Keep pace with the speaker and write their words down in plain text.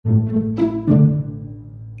My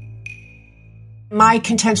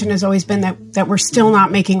contention has always been that we're still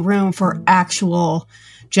not making room for actual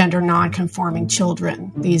gender nonconforming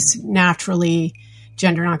children, these naturally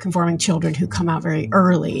gender nonconforming children who come out very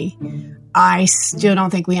early. I still don't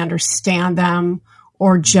think we understand them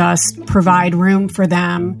or just provide room for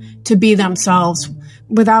them to be themselves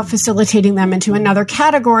without facilitating them into another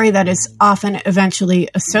category that is often eventually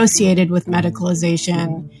associated with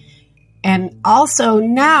medicalization and also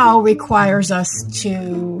now requires us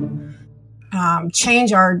to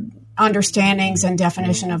change our understandings and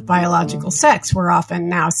definition of biological sex. We're often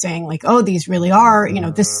now saying like, oh, these really are,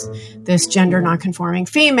 this gender nonconforming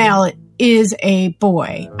female is a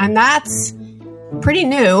boy. And that's pretty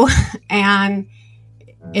new. And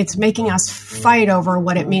it's making us fight over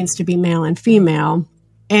what it means to be male and female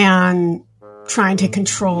and trying to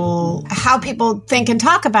control how people think and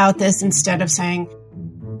talk about this instead of saying,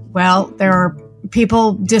 well, there are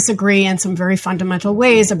people disagree in some very fundamental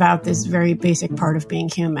ways about this very basic part of being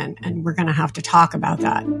human, and we're going to have to talk about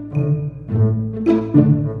that.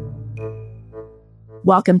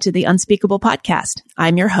 Welcome to the Unspeakable Podcast.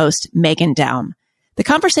 I'm your host, Meghan Daum. The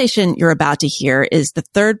conversation you're about to hear is the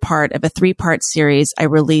third part of a three-part series I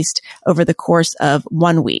released over the course of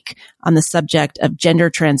 1 week on the subject of gender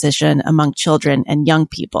transition among children and young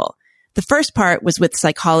people. The first part was with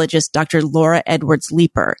psychologist Dr. Laura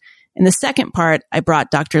Edwards-Leeper. In the second part, I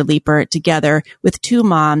brought Dr. Leeper together with two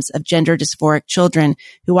moms of gender dysphoric children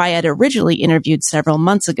who I had originally interviewed several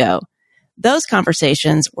months ago. Those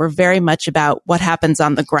conversations were very much about what happens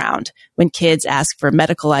on the ground when kids ask for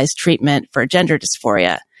medicalized treatment for gender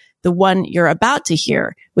dysphoria. The one you're about to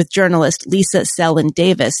hear with journalist Lisa Selin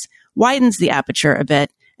Davis widens the aperture a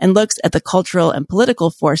bit and looks at the cultural and political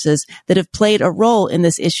forces that have played a role in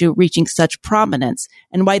this issue reaching such prominence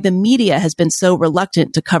and why the media has been so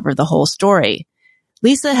reluctant to cover the whole story.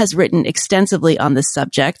 Lisa has written extensively on this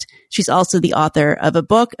subject. She's also the author of a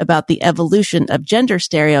book about the evolution of gender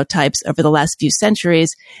stereotypes over the last few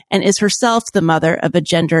centuries and is herself the mother of a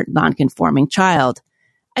gender nonconforming child.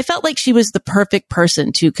 I felt like she was the perfect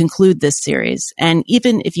person to conclude this series. And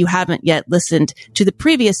even if you haven't yet listened to the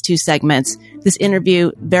previous two segments, this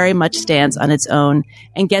interview very much stands on its own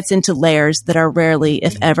and gets into layers that are rarely,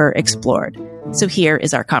 if ever, explored. So here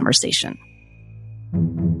is our conversation.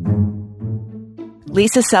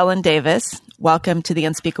 Lisa Selin Davis, welcome to the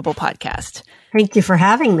Unspeakable Podcast. Thank you for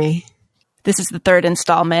having me. This is the third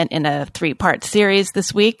installment in a three-part series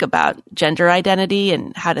this week about gender identity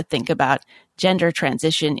and how to think about gender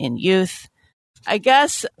transition in youth. I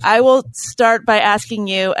guess I will start by asking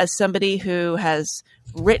you, as somebody who has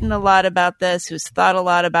written a lot about this, who's thought a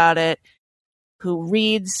lot about it, who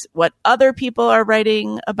reads what other people are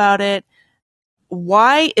writing about it,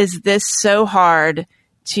 why is this so hard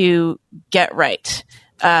to get right?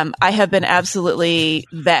 I have been absolutely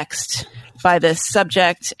vexed by this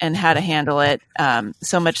subject and how to handle it,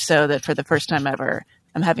 so much so that for the first time ever,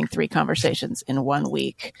 I'm having 3 conversations in 1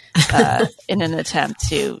 week in an attempt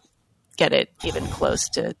to get it even close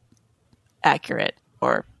to accurate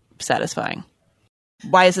or satisfying.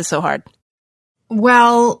 Why is this so hard?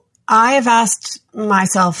 Well, I have asked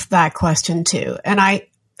myself that question too. And I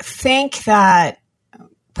think that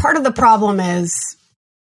part of the problem is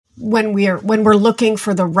when we're looking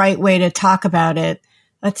for the right way to talk about it,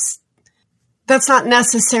 that's not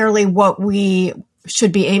necessarily what we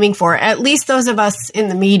should be aiming for, at least those of us in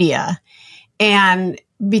the media. And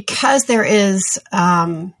because there is,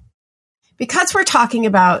 because we're talking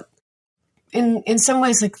about in some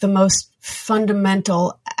ways like the most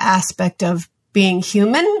fundamental aspect of being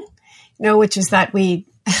human, which is that we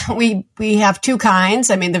have two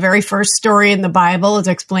kinds. I mean, the very first story in the Bible is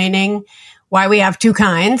explaining why we have two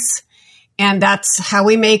kinds, and that's how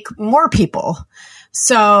we make more people.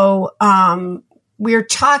 So we're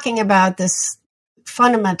talking about this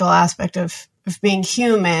fundamental aspect of being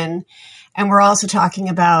human, and we're also talking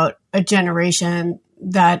about a generation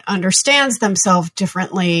that understands themselves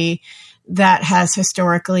differently, that has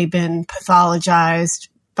historically been pathologized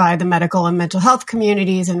by the medical and mental health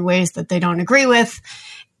communities in ways that they don't agree with,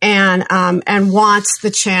 and wants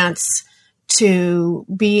the chance to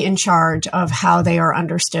be in charge of how they are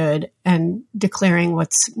understood and declaring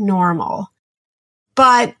what's normal.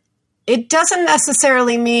 But it doesn't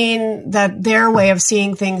necessarily mean that their way of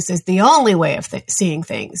seeing things is the only way of seeing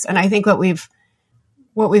things. And I think what we've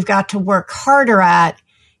got to work harder at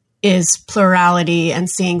is plurality and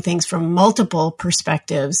seeing things from multiple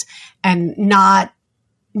perspectives, and not,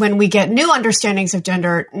 when we get new understandings of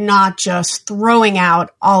gender, not just throwing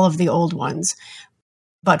out all of the old ones,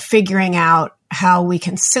 but figuring out how we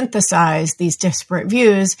can synthesize these disparate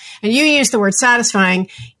views. And you use the word satisfying.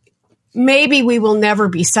 Maybe we will never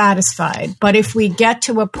be satisfied, but if we get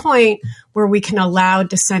to a point where we can allow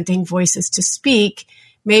dissenting voices to speak,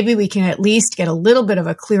 maybe we can at least get a little bit of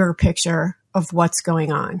a clearer picture of what's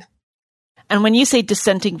going on. And when you say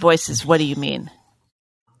dissenting voices, what do you mean?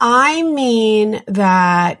 I mean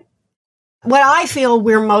that what I feel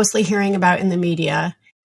we're mostly hearing about in the media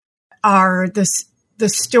are this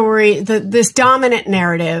dominant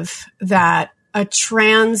narrative that a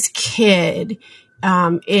trans kid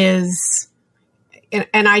is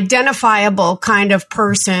an identifiable kind of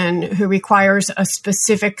person who requires a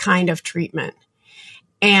specific kind of treatment,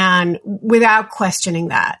 and without questioning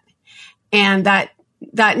that. And that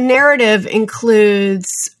narrative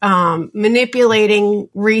includes manipulating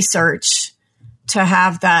research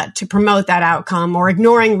to promote that outcome, or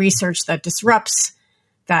ignoring research that disrupts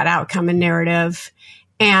that outcome and narrative.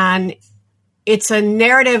 And it's a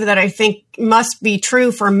narrative that I think must be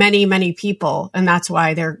true for many, many people, and that's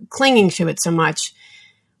why they're clinging to it so much.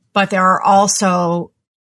 But there are also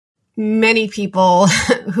many people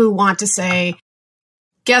who want to say,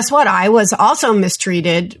 guess what? I was also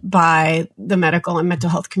mistreated by the medical and mental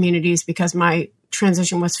health communities because my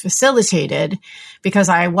transition was facilitated, because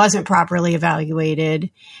I wasn't properly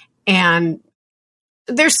evaluated. And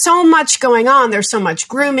there's so much going on. There's so much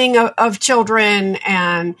grooming of children,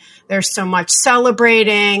 and there's so much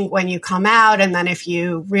celebrating when you come out. And then if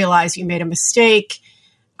you realize you made a mistake,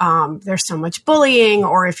 there's so much bullying.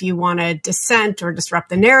 Or if you want to dissent or disrupt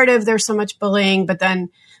the narrative, there's so much bullying. But then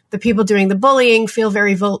the people doing the bullying feel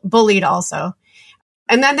very bullied also.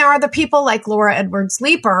 And then there are the people like Laura Edwards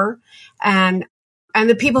Leeper and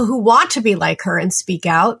the people who want to be like her and speak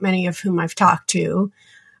out, many of whom I've talked to,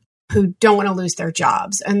 who don't want to lose their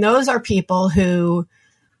jobs. And those are people who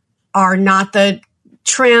are not the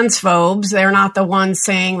transphobes. They're not the ones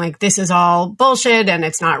saying like, this is all bullshit and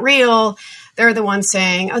it's not real. They're the ones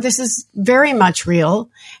saying, oh, this is very much real.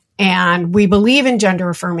 And we believe in gender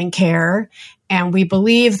affirming care. And we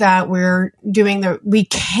believe that we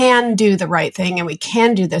can do the right thing and we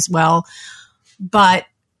can do this well. But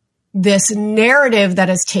this narrative that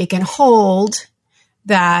has taken hold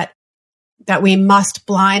that we must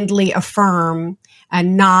blindly affirm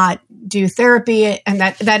and not do therapy, and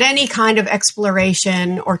that any kind of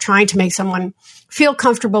exploration or trying to make someone feel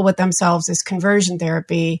comfortable with themselves is conversion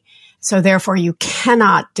therapy. So therefore you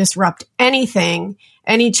cannot disrupt anything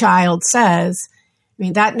any child says. I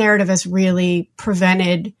mean, that narrative has really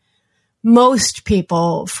prevented most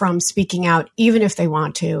people from speaking out, even if they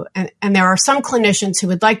want to. And there are some clinicians who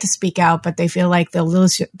would like to speak out, but they feel like they'll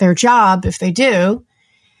lose their job if they do.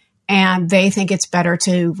 And they think it's better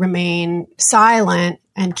to remain silent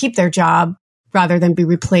and keep their job rather than be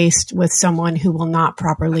replaced with someone who will not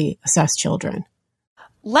properly assess children.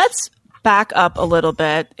 Let's back up a little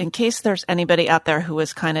bit in case there's anybody out there who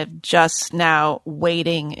is kind of just now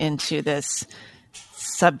wading into this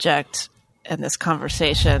subject and this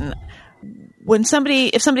conversation. If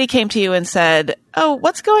somebody came to you and said, oh,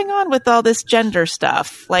 what's going on with all this gender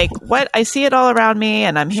stuff? Like, what? I see it all around me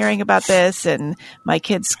and I'm hearing about this in my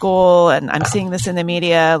kid's school and I'm seeing this in the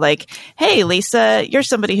media. Like, hey, Lisa, you're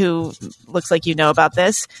somebody who looks like you know about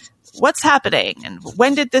this. What's happening? And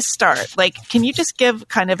when did this start? Like, can you just give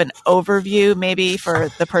kind of an overview maybe for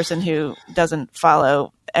the person who doesn't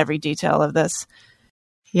follow every detail of this?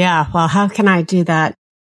 Yeah. Well, how can I do that?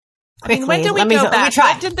 I mean, when did we go back?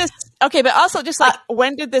 When did this? Okay, but also just like,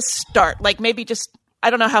 when did this start? Like maybe just, I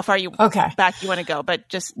don't know how far back you want to go, but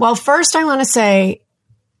just. Well, first I want to say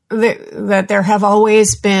that there have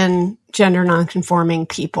always been gender nonconforming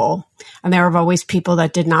people, and there have always people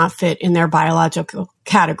that did not fit in their biological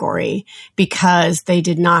category because they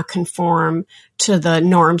did not conform to the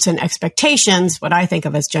norms and expectations, what I think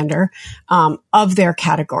of as gender, of their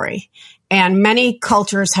category. And many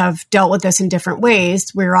cultures have dealt with this in different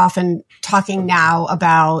ways. We're often talking now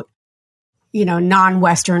about,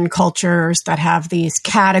 non-Western cultures that have these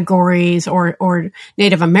categories, or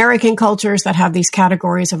Native American cultures that have these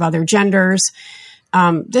categories of other genders.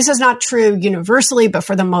 This is not true universally, but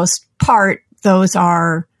for the most part,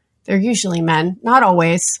 they're usually men, not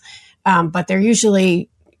always, but they're usually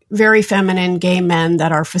very feminine gay men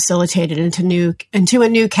that are facilitated into a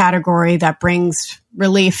new category that brings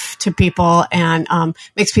relief to people and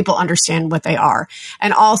makes people understand what they are.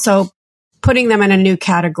 And also putting them in a new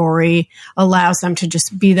category allows them to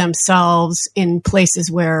just be themselves in places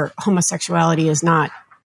where homosexuality is not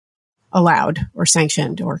allowed or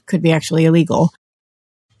sanctioned or could be actually illegal.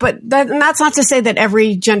 But that's not to say that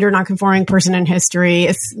every gender nonconforming person in history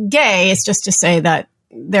is gay. It's just to say that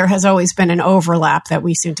there has always been an overlap that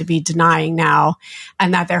we seem to be denying now,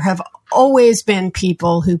 and that there have always been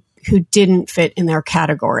people who didn't fit in their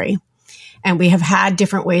category. And we have had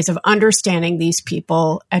different ways of understanding these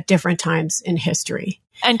people at different times in history.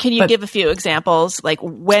 And can you give a few examples, like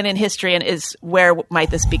when in history, and where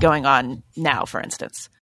might this be going on now, for instance?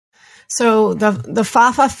 So the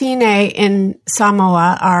Fa'afafine in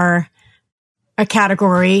Samoa are a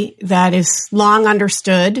category that is long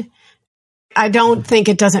understood. I don't think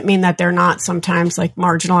it doesn't mean that they're not sometimes like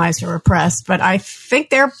marginalized or oppressed, but I think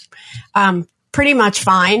they're pretty much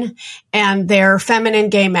fine. And they're feminine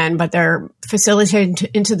gay men, but they're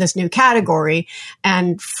facilitated into this new category.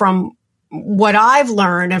 And from what I've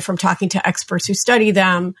learned and from talking to experts who study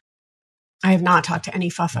them, I have not talked to any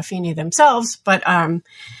Fa'afafine themselves, but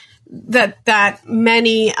that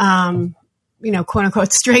many, quote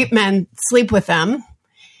unquote, straight men sleep with them.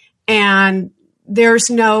 And there's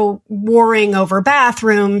no warring over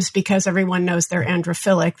bathrooms because everyone knows they're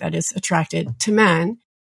androphilic, that is attracted to men.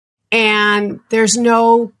 And there's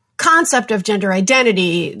no concept of gender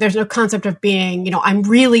identity. There's no concept of being, I'm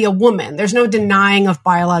really a woman. There's no denying of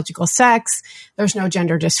biological sex. There's no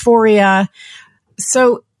gender dysphoria.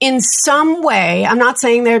 So in some way, I'm not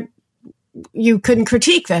saying that you couldn't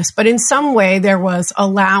critique this, but in some way there was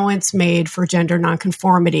allowance made for gender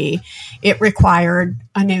nonconformity. It required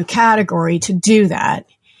a new category to do that.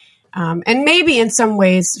 And maybe in some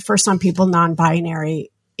ways, for some people, non-binary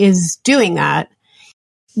is doing that.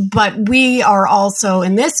 But we are also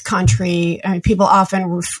in this country, people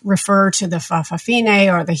often refer to the Fa'afafine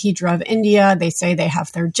or the Hijra of India. They say they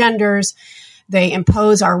have their genders. They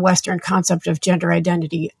impose our Western concept of gender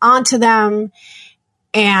identity onto them.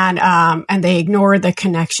 And they ignore the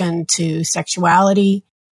connection to sexuality.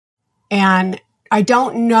 And I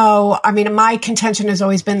don't know. I mean, my contention has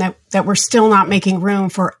always been that we're still not making room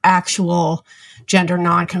for actual gender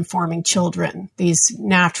nonconforming children, these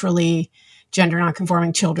naturally gender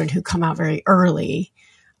nonconforming children who come out very early.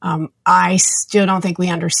 I still don't think we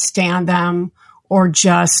understand them or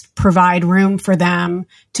just provide room for them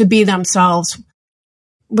to be themselves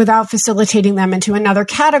without facilitating them into another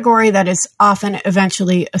category that is often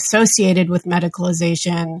eventually associated with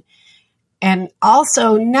medicalization, and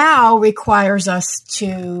also now requires us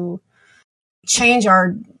to change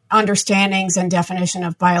our understandings and definition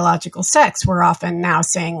of biological sex. We're often now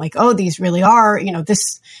saying like, oh, these really are,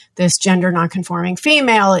 this gender nonconforming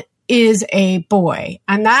female is a boy.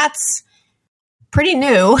 And that's pretty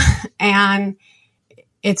new. And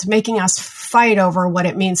it's making us fight over what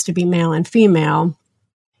it means to be male and female,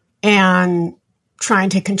 and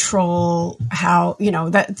trying to control how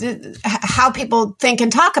people think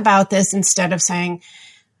and talk about this, instead of saying,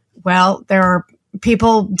 well, there are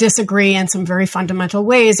people disagree in some very fundamental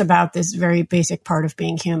ways about this very basic part of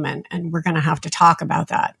being human, and we're going to have to talk about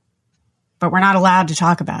that. But we're not allowed to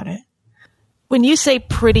talk about it. When you say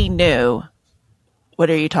pretty new,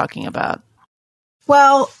 what are you talking about?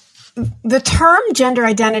 Well, the term gender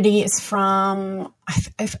identity is from,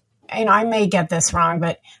 I may get this wrong,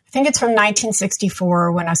 but I think it's from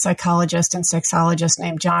 1964, when a psychologist and sexologist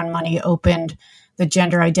named John Money opened the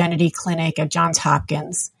Gender Identity Clinic at Johns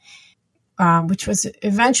Hopkins, which was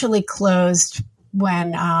eventually closed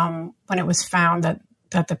when it was found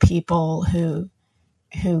that the people who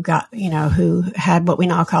had what we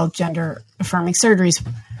now call gender affirming surgeries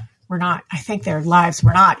I think their lives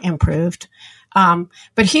were not improved.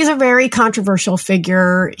 But he's a very controversial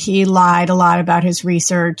figure. He lied a lot about his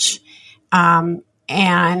research.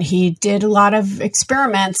 And he did a lot of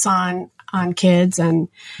experiments on kids and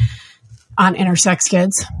on intersex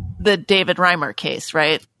kids. The David Reimer case,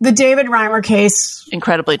 right? The David Reimer case.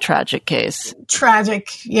 Incredibly tragic case.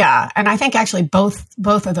 Tragic, yeah. And I think actually both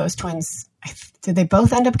of those twins, did they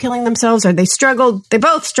both end up killing themselves, or they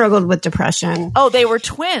both struggled with depression? Oh, they were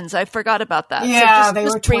twins. I forgot about that. Yeah, so they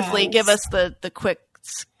were briefly twins. Give us the quick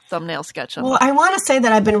thumbnail sketch on that. I want to say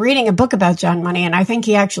that I've been reading a book about John Money, and I think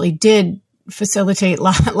he actually did facilitate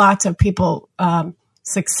lots of people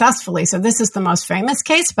successfully. So this is the most famous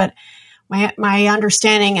case, but my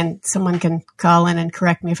understanding, and someone can call in and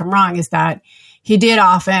correct me if I'm wrong, is that he did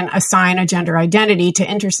often assign a gender identity to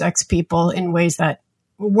intersex people in ways that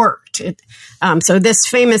worked. So this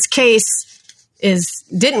famous case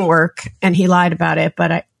didn't work, and he lied about it.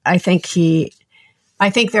 But I think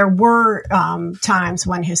there were times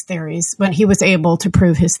when he was able to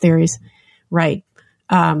prove his theories right.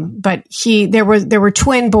 But there were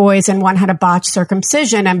twin boys, and one had a botched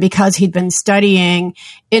circumcision. And because he'd been studying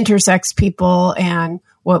intersex people and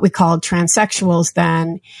what we called transsexuals,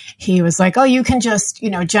 then he was like, oh, you can just,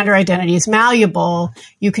 gender identity is malleable.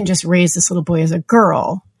 You can just raise this little boy as a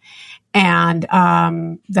girl. And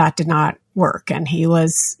that did not work. And he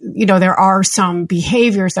was, there are some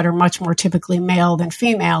behaviors that are much more typically male than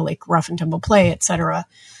female, like rough and tumble play, et cetera.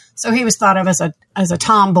 So he was thought of as a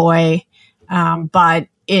tomboy, but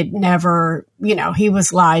it never, he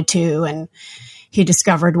was lied to, and he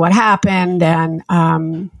discovered what happened.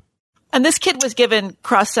 And this kid was given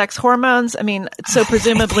cross-sex hormones. I mean, so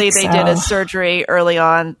presumably they did a surgery early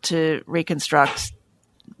on to reconstruct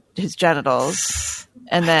his genitals.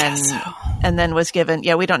 And then was given,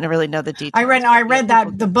 we don't really know the details. I read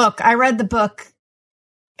the book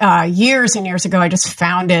years and years ago. I just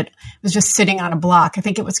found it. It was just sitting on a block. I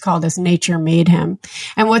think it was called As Nature Made Him.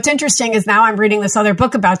 And what's interesting is now I'm reading this other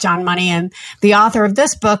book about John Money, and the author of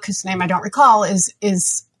this book, whose name I don't recall, is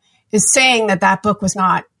saying that book was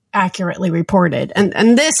not accurately reported.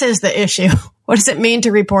 And this is the issue. What does it mean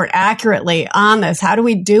to report accurately on this? How do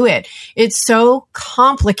we do it? It's so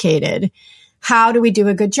complicated. How do we do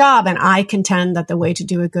a good job? And I contend that the way to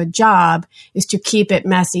do a good job is to keep it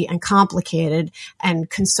messy and complicated and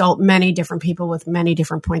consult many different people with many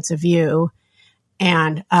different points of view,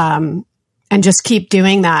 and just keep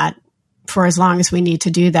doing that for as long as we need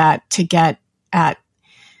to do that to get at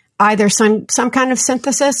either some kind of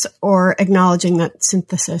synthesis or acknowledging that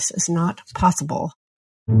synthesis is not possible.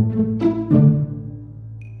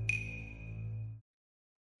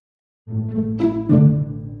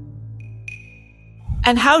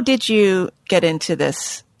 And how did you get into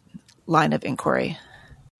this line of inquiry?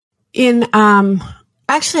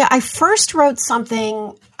 Actually, I first wrote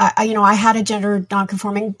something, I had a gender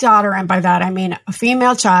nonconforming daughter, and by that I mean a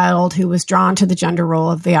female child who was drawn to the gender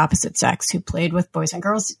role of the opposite sex, who played with boys and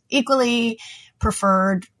girls equally,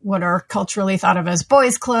 preferred what are culturally thought of as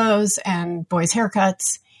boys' clothes and boys'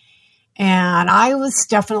 haircuts. And I was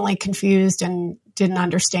definitely confused and didn't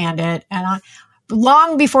understand it. And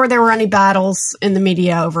long before there were any battles in the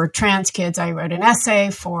media over trans kids, I wrote an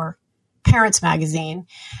essay for Parents Magazine.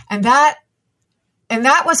 And that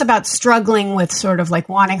was about struggling with sort of like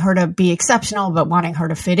wanting her to be exceptional, but wanting her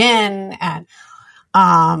to fit in, and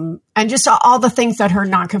just all the things that her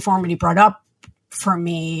nonconformity brought up for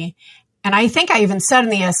me. And I think I even said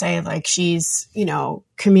in the essay, like, she's,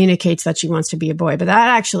 communicates that she wants to be a boy, but that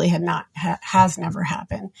actually has never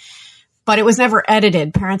happened. But it was never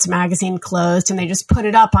edited. Parents Magazine closed, and they just put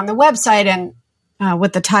it up on the website, and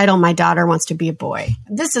with the title, My Daughter Wants to Be a Boy.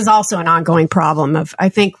 This is also an ongoing problem of, I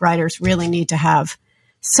think writers really need to have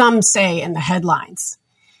some say in the headlines,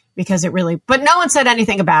 because but no one said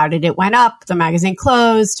anything about it. It went up, the magazine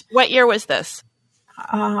closed. What year was this?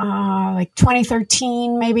 Like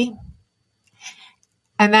 2013, maybe.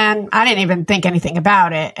 And then I didn't even think anything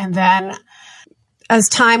about it. And then as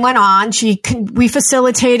time went on, we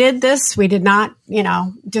facilitated this. We did not,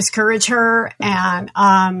 discourage her.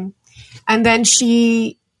 And then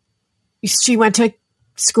she went to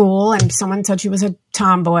school, and someone said she was a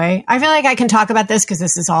tomboy. I feel like I can talk about this because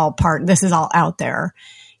this is all out there.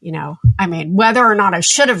 I mean, whether or not I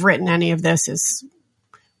should have written any of this is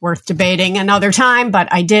worth debating another time, but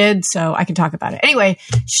I did, so I can talk about it. Anyway,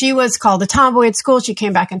 she was called a tomboy at school. She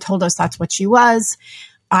came back and told us that's what she was.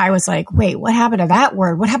 I was like, wait, what happened to that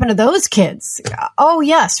word? What happened to those kids? Oh,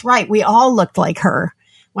 yes, right. We all looked like her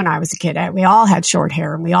when I was a kid. We all had short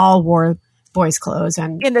hair, and we all wore boys' clothes.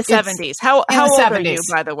 And in the 70s. How old 70s. Are you,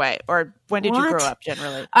 by the way? Or when did you grow up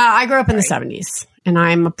generally? I grew up in the 70s, and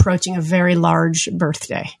I'm approaching a very large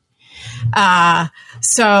birthday.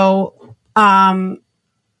 So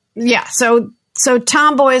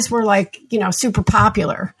tomboys were like, super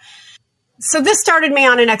popular. So this started me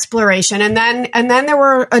on an exploration, and then there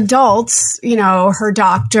were adults, her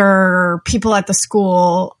doctor, people at the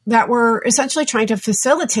school that were essentially trying to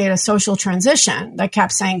facilitate a social transition that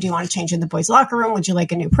kept saying, do you want to change in the boys' locker room? Would you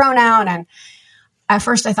like a new pronoun? And at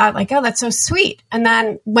first I thought like, oh, that's so sweet. And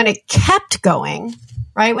then when it kept going,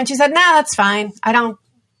 right, when she said, no, that's fine.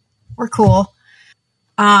 We're cool.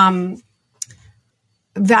 That's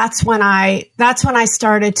when I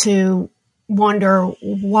started to wonder,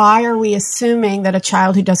 why are we assuming that a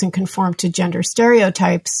child who doesn't conform to gender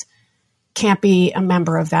stereotypes can't be a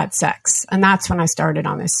member of that sex? And that's when I started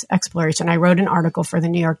on this exploration. I wrote an article for the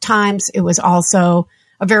New York Times. It was also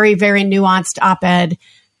a very, very nuanced op-ed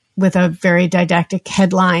with a very didactic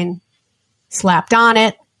headline slapped on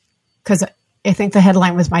it, because I think the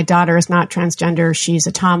headline was, My Daughter is not transgender, she's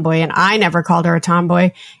a tomboy. And I never called her a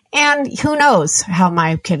tomboy. And who knows how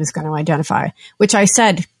my kid is going to identify, which I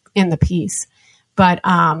said in the piece. But,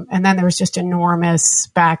 and then there was just enormous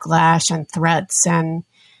backlash and threats, and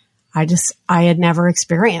I had never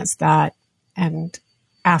experienced that. And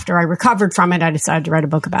after I recovered from it, I decided to write a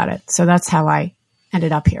book about it. So that's how I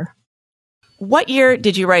ended up here. What year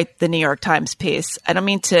did you write the New York Times piece? I don't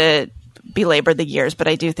mean to belabor the years, but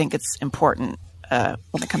I do think it's important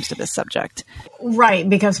when it comes to this subject. Right,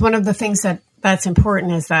 because one of the things that's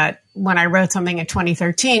important is that when I wrote something in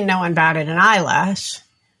 2013, no one batted an eyelash.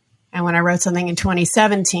 And when I wrote something in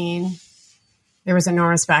 2017, there was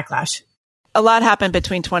enormous backlash. A lot happened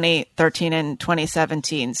between 2013 and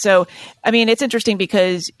 2017. So, I mean, it's interesting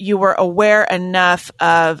because you were aware enough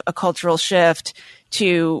of a cultural shift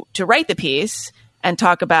to write the piece and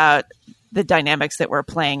talk about the dynamics that were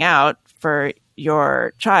playing out for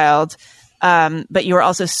your child. But you were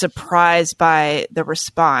also surprised by the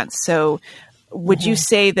response. So would you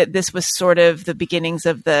say that this was sort of the beginnings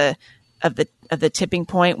of the tipping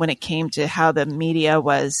point when it came to how the media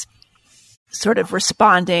was sort of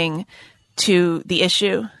responding to the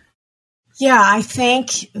issue? Yeah, I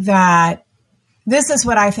think that this is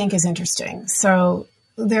what I think is interesting. So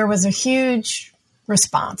there was a huge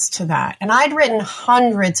response to that. And I'd written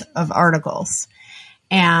hundreds of articles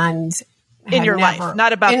and in your life,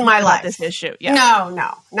 not about this issue. Yeah.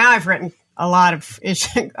 No. Now I've written a lot of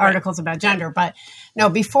articles about gender, but no,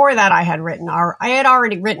 before that I had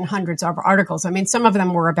already written hundreds of articles. I mean, some of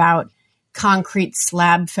them were about concrete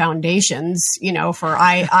slab foundations,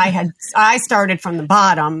 I started from the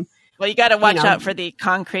bottom. Well, you got to watch out for the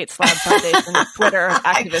concrete slab foundation Twitter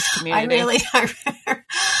activist community.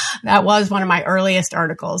 That was one of my earliest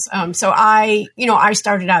articles. So I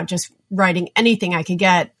started out just writing anything I could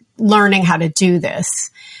get, learning how to do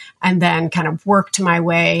this, and then kind of worked my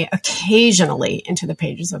way occasionally into the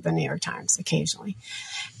pages of the New York Times, occasionally.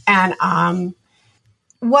 And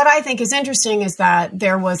what I think is interesting is that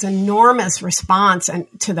there was enormous response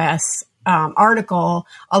to this article,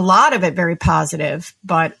 a lot of it very positive,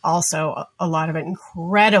 but also a lot of it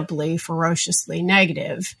incredibly ferociously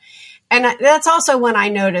negative. And that's also when I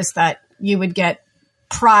noticed that you would get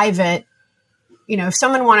private, if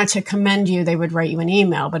someone wanted to commend you, they would write you an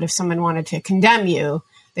email. But if someone wanted to condemn you,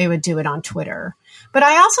 they would do it on Twitter. But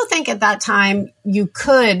I also think at that time you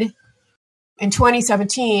could, in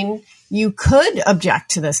 2017, you could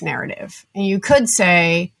object to this narrative. And you could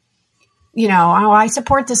say, I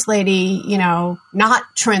support this lady, not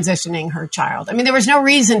transitioning her child. I mean, there was no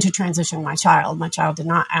reason to transition my child. My child did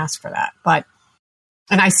not ask for that.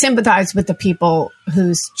 And I sympathize with the people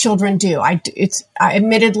whose children do.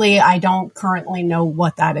 Admittedly, I don't currently know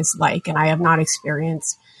what that is like, and I have not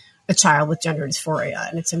experienced a child with gender dysphoria,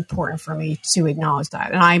 and it's important for me to acknowledge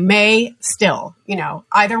that. And I may still,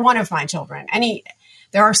 either one of my children,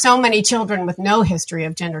 there are so many children with no history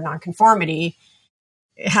of gender nonconformity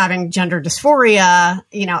having gender dysphoria,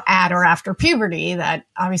 at or after puberty, that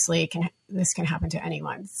obviously this can happen to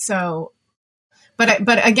anyone. So,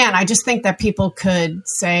 but again, I just think that people could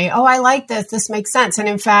say, "Oh, I like this. This makes sense." And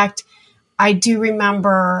in fact, I do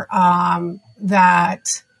remember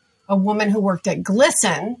that a woman who worked at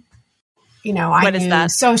GLSEN, I knew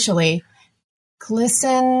socially.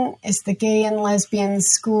 GLSEN is the Gay and Lesbian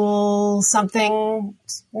School something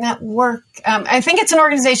network. I think it's an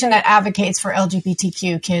organization that advocates for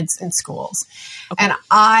LGBTQ kids in schools. Okay. And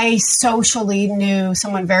I socially knew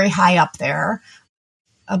someone very high up there,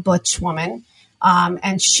 a butch woman.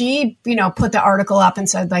 And she, put the article up and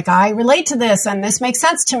said, I relate to this and this makes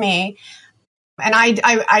sense to me. And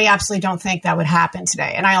I absolutely don't think that would happen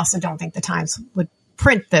today. And I also don't think the Times would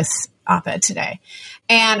print this op-ed today.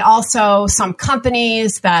 And also some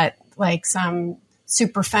companies that, some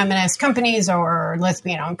super feminist companies or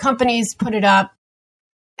lesbian-owned companies put it up.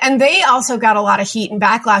 And they also got a lot of heat and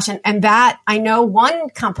backlash. And that, I know one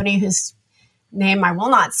company whose name I will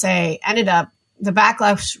not say, the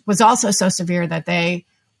backlash was also so severe that they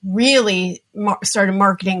really started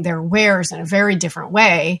marketing their wares in a very different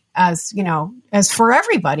way as for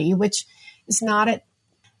everybody, which is not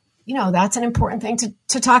that's an important thing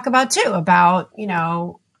to talk about too, about,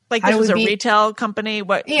 this was a retail company.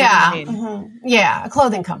 What do you mean? Mm-hmm. Yeah. A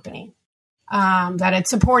clothing company, that had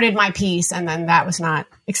supported my piece, and then that was not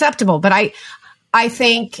acceptable. But I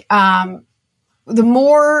think, the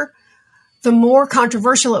more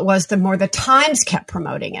controversial it was, the more the Times kept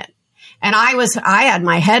promoting it. And I had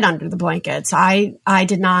my head under the blankets. I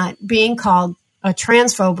did not, being called a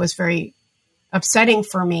transphobe was very upsetting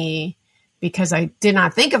for me because I did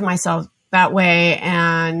not think of myself that way.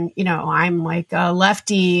 And, I'm like a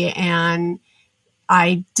lefty, and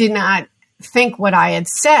I did not think what I had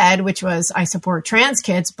said, which was I support trans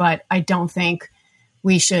kids, but I don't think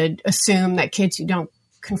we should assume that kids who don't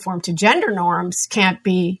conform to gender norms can't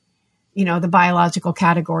be, the biological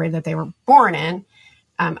category that they were born in.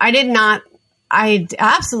 I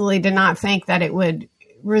absolutely did not think that it would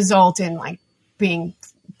result in being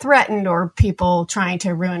threatened or people trying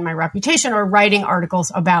to ruin my reputation or writing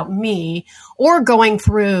articles about me or going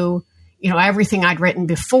through, everything I'd written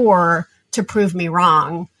before to prove me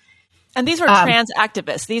wrong. And these are trans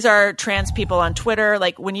activists. These are trans people on Twitter.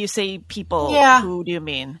 Like when you say people, who do you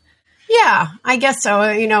mean? Yeah, I guess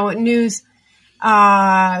so. News,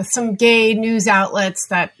 some gay news outlets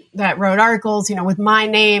that wrote articles, with my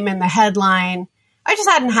name in the headline. I just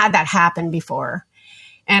hadn't had that happen before.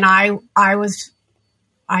 And I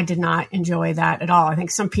did not enjoy that at all. I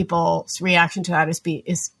think some people's reaction to that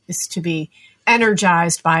is to be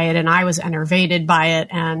energized by it. And I was enervated by it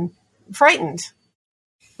and frightened.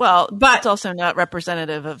 Well, but it's also not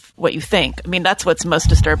representative of what you think. I mean, that's what's most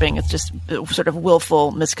disturbing. It's just sort of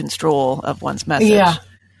willful misconstrual of one's message. Yeah.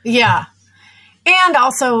 Yeah. And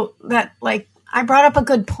also that, I brought up a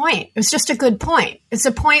good point. It was just a good point. It's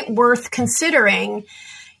a point worth considering,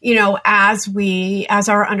 as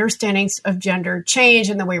our understandings of gender change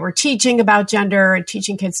and the way we're teaching about gender and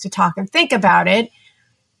teaching kids to talk and think about it.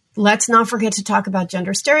 Let's not forget to talk about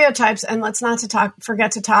gender stereotypes, and let's not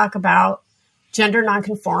forget to talk about gender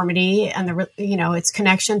nonconformity and its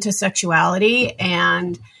connection to sexuality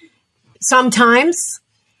and sometimes,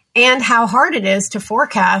 and how hard it is to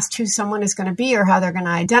forecast who someone is going to be or how they're going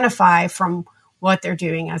to identify from what they're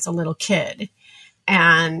doing as a little kid.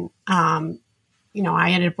 And,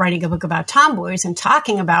 I ended up writing a book about tomboys and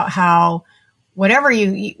talking about how whatever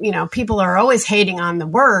people are always hating on the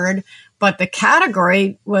word, but the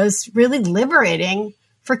category was really liberating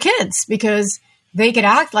for kids because they could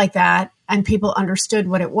act like that and people understood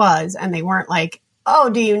what it was. And they weren't like, oh,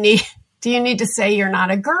 do you need to say you're not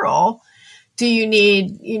a girl? Do you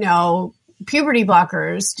need, puberty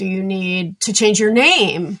blockers? Do you need to change your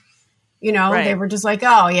name? Right. They were just like,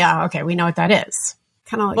 oh yeah, okay, we know what that is.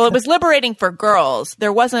 Kind of like, well, it was liberating for girls.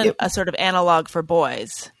 There wasn't a sort of analog for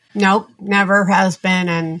boys. Nope, never has been.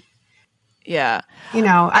 And yeah,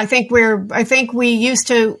 I think we used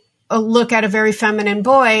to look at a very feminine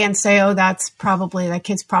boy and say, oh, that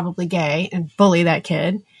kid's probably gay and bully that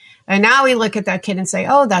kid. And now we look at that kid and say,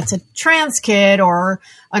 oh, that's a trans kid or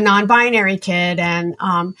a non-binary kid. And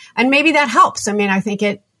maybe that helps. I mean, I think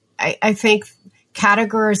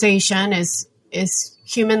categorization is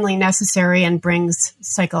humanly necessary and brings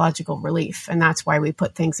psychological relief. And that's why we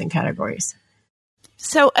put things in categories.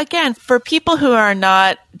 So again, for people who are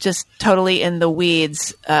not just totally in the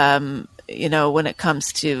weeds, when it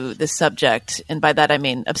comes to this subject, and by that I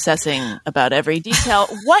mean obsessing about every detail,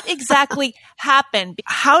 what exactly happened?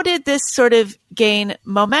 How did this sort of gain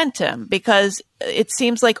momentum? Because it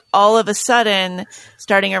seems like all of a sudden,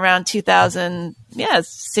 starting around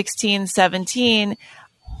 2016, 17,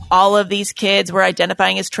 all of these kids were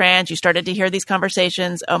identifying as trans. You started to hear these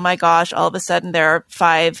conversations. Oh my gosh, all of a sudden there are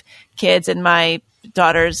 5 kids in my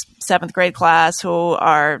daughter's 7th grade class who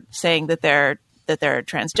are saying that they're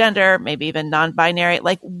transgender, maybe even non-binary.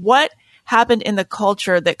 Like, what happened in the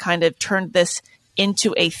culture that kind of turned this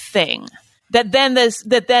into a thing that then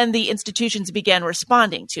the institutions began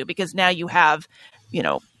responding to? Because now you have,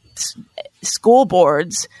 school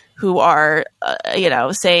boards who are,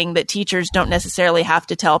 saying that teachers don't necessarily have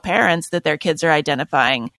to tell parents that their kids are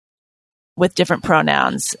identifying with different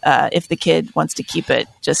pronouns if the kid wants to keep it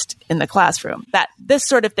just in the classroom. This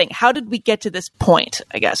sort of thing. How did we get to this point,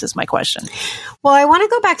 I guess, is my question. Well, I want to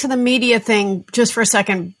go back to the media thing just for a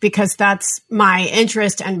second, because that's my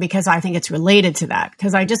interest and because I think it's related to that.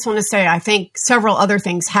 Because I just want to say, I think several other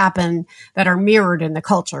things happen that are mirrored in the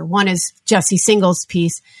culture. One is Jesse Singal's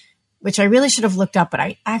piece, which I really should have looked up, but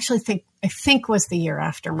I actually think was the year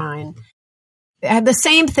after mine. It had the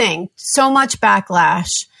same thing, so much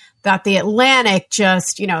backlash that the Atlantic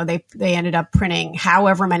just, they ended up printing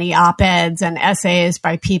however many op-eds and essays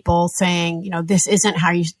by people saying, this isn't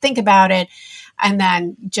how you should think about it. And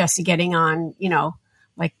then Jesse getting on,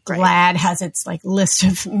 GLAAD has its list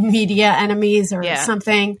of media enemies or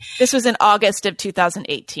something. This was in August of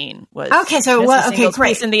 2018.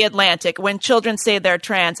 Great. In the Atlantic, when children say they're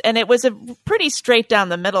trans, and it was a pretty straight down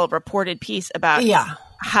the middle reported piece about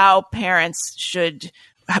how parents should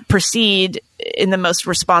proceed in the most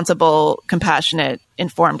responsible, compassionate,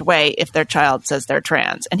 informed way if their child says they're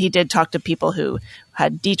trans. And he did talk to people who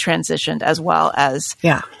had detransitioned as well as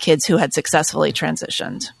kids who had successfully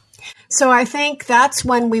transitioned. So I think that's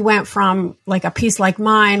when we went from a piece like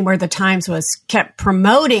mine where the Times kept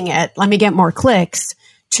promoting it, let me get more clicks,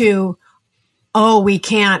 to, oh, we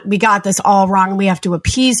got this all wrong and we have to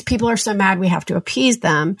appease. People are so mad, we have to appease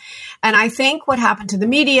them. And I think what happened to the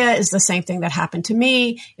media is the same thing that happened to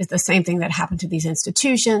me, is the same thing that happened to these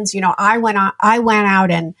institutions. I went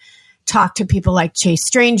out and talked to people like Chase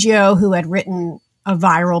Strangio, who had written a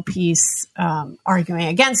viral piece arguing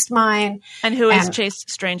against mine. And who is Chase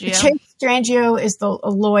Strangio? Chase Strangio is a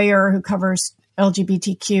lawyer who covers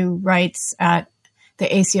LGBTQ rights at the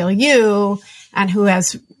ACLU and who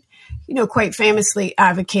has, quite famously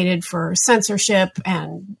advocated for censorship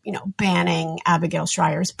and, banning Abigail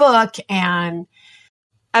Schreier's book. And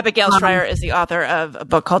Abigail Schreier is the author of a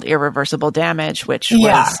book called Irreversible Damage, which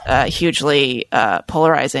was hugely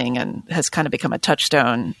polarizing and has kind of become a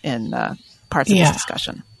touchstone in parts of this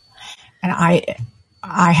discussion. And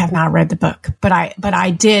I have not read the book, but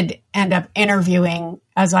I did end up interviewing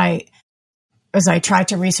as I tried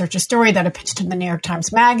to research a story that I pitched in the New York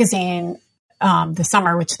Times Magazine this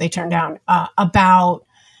summer, which they turned down, about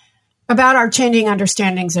our changing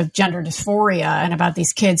understandings of gender dysphoria and about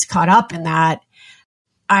these kids caught up in that.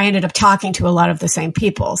 I ended up talking to a lot of the same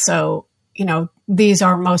people. So, these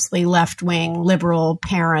are mostly left-wing liberal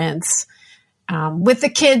parents with the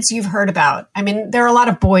kids you've heard about. I mean, there are a lot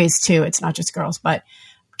of boys too. It's not just girls, but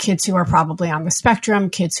kids who are probably on the spectrum,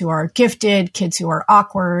 kids who are gifted, kids who are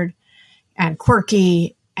awkward and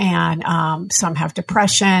quirky, and some have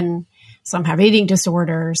depression, some have eating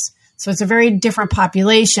disorders. So it's a very different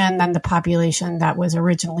population than the population that was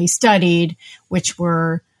originally studied, which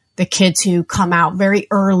were the kids who come out very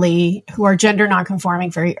early, who are gender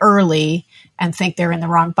nonconforming very early and think they're in the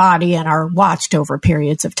wrong body and are watched over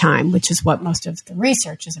periods of time, which is what most of the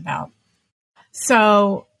research is about.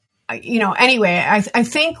 So, anyway, I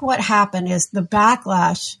think what happened is the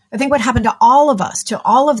backlash. I think what happened to all of us, to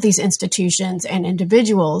all of these institutions and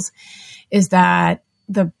individuals, is that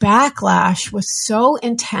the backlash was so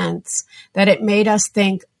intense that it made us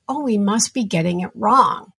think, oh, we must be getting it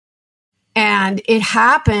wrong. And it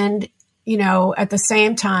happened, at the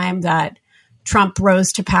same time that Trump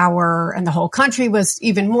rose to power and the whole country was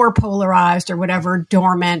even more polarized, or whatever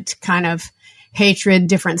dormant kind of hatred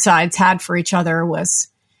different sides had for each other was,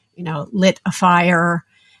 lit afire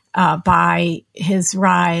by his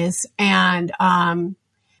rise. And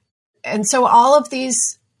so all of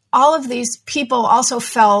these people also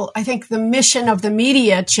felt, I think the mission of the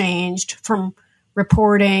media changed from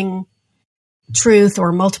reporting truth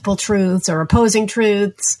or multiple truths or opposing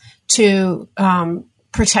truths to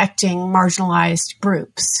protecting marginalized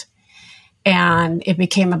groups. And it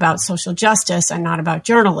became about social justice and not about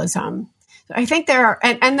journalism. I think there are,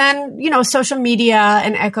 and then, social media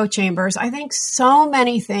and echo chambers. I think so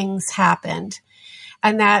many things happened,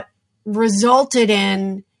 and that resulted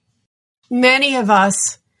in many of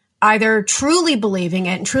us either truly believing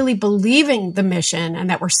it and truly believing the mission and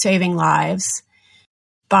that we're saving lives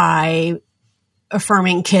by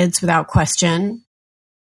affirming kids without question,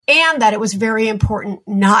 and that it was very important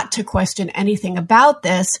not to question anything about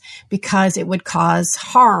this because it would cause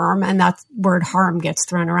harm, and that word harm gets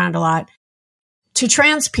thrown around a lot, to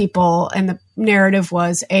trans people. And the narrative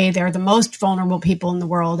was, A, they're the most vulnerable people in the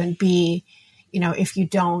world, and B, if you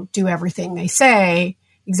don't do everything they say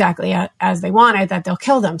exactly as they want it, that they'll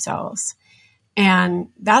kill themselves. And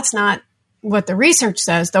that's not what the research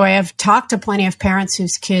says, though I have talked to plenty of parents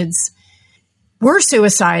whose kids were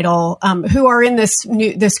suicidal, who are in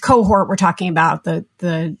this cohort we're talking about,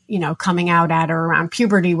 the coming out at or around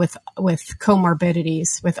puberty with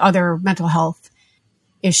comorbidities, with other mental health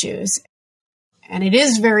issues. And it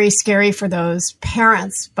is very scary for those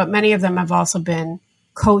parents, but many of them have also been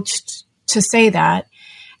coached to say that.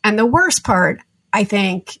 And the worst part, I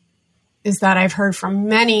think, is that I've heard from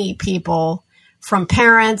many people, from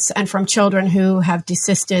parents and from children who have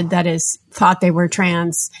desisted, that is, thought they were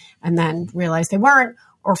trans and then realized they weren't,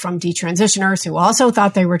 or from detransitioners who also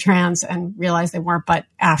thought they were trans and realized they weren't, but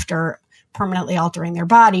after permanently altering their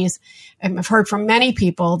bodies. And I've heard from many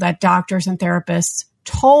people that doctors and therapists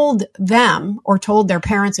told them, or told their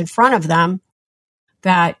parents in front of them,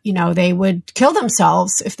 that, they would kill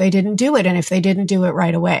themselves if they didn't do it, and if they didn't do it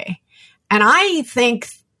right away. And I think,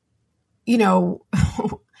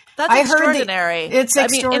 that's extraordinary. It's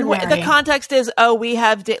extraordinary. The context is, we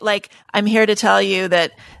have, I'm here to tell you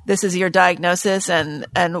that this is your diagnosis, and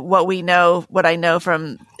what I know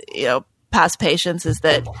from, past patients is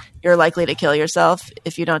that you're likely to kill yourself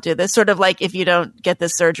if you don't do this. Sort of like, if you don't get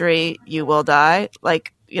this surgery, you will die, because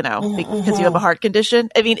you have a heart condition.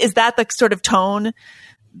 I mean, is that the sort of tone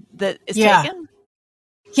that is taken?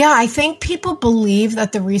 Yeah, I think people believe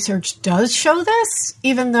that the research does show this,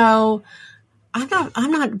 even though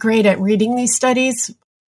I'm not great at reading these studies,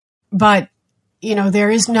 but there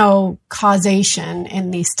is no causation in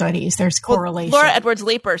these studies. There's correlation. Laura Edwards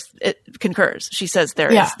Leeper concurs. She says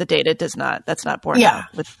the data does not, that's not borne out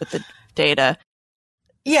with the data.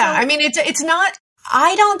 Yeah. So, I mean, it's not,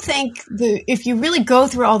 I don't think if you really go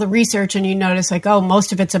through all the research and you notice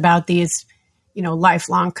most of it's about these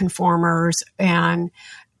lifelong conformers. And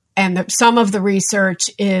some of the research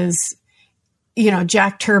is,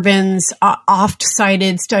 Jack Turbin's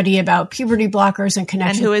oft-cited study about puberty blockers and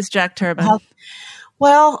connection. And who is Jack Turbin?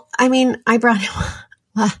 Well, I mean, I brought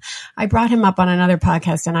him up on another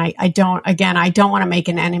podcast, and I don't want to make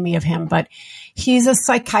an enemy of him, but he's a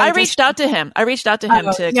psychiatrist. I reached out to him to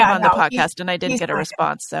come on the podcast, and I didn't get a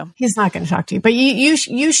response. So he's not going to talk to you, but you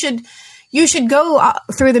should go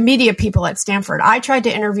through the media people at Stanford. I tried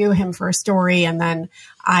to interview him for a story, and then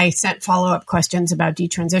I sent follow-up questions about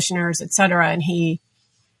detransitioners, et cetera, and he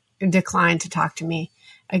declined to talk to me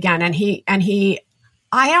again. I'm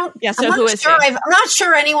not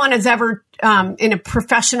sure anyone has ever, in a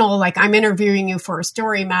professional, like I'm interviewing you for a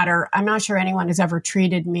story matter, I'm not sure anyone has ever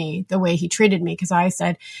treated me the way he treated me, because I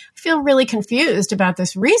said, I feel really confused about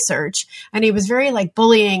this research. And he was very like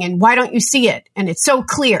bullying and why don't you see it? And it's so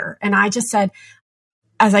clear. And I just said,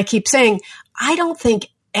 as I keep saying, I don't think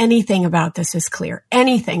anything about this is clear,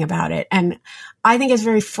 anything about it. And I think it's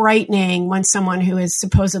very frightening when someone who is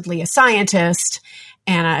supposedly a scientist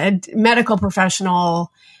and a medical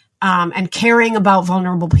professional, and caring about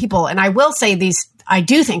vulnerable people. And I will say I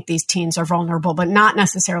do think these teens are vulnerable, but not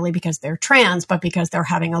necessarily because they're trans, but because they're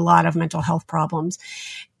having a lot of mental health problems.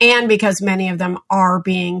 And because many of them are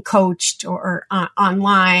being coached or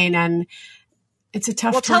online, and it's a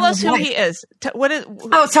tough time. Well, tell us who he is.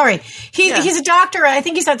 He's a doctor. I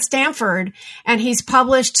think he's at Stanford, and he's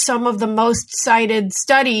published some of the most cited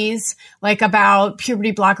studies, like about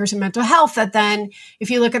puberty blockers and mental health, that then if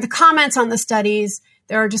you look at the comments on the studies,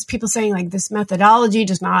 there are just people saying like this methodology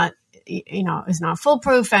is not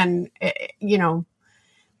foolproof. And,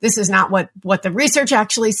 this is not what the research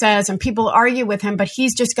actually says. And people argue with him, but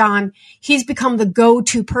he's become the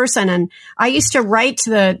go-to person. And I used to write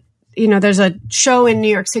to there's a show in New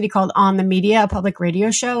York City called On the Media, a public radio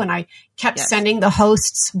show. And I kept sending the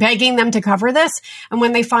hosts, begging them to cover this. And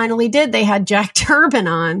when they finally did, they had Jack Turbin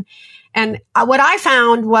on. And what I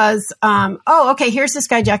found was, here's this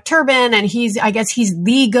guy, Jack Turbin. And I guess he's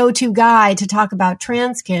the go-to guy to talk about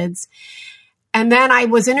trans kids. And then I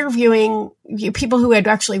was interviewing people who had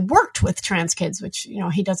actually worked with trans kids, which,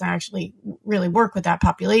 he doesn't actually really work with that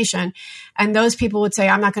population. And those people would say,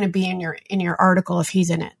 I'm not going to be in your article if he's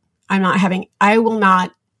in it. I will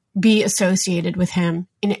not be associated with him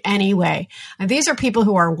in any way. And these are people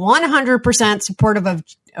who are 100% supportive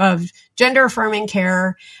of gender affirming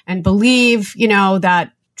care and believe,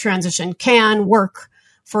 that transition can work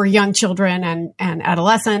for young children and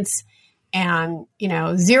adolescents, and,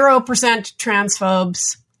 0% transphobes.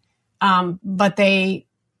 But they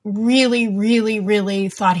really, really, really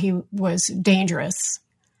thought he was dangerous.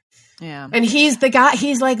 Yeah. And he's the guy,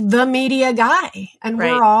 he's like the media guy. And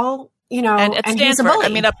we're all, and at Stanford, he's a bully. I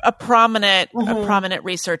mean, a prominent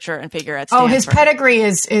researcher and figure at Stanford. Oh, his pedigree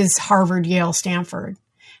is Harvard, Yale, Stanford.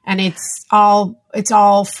 And it's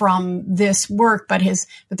all from this work, but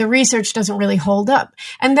the research doesn't really hold up.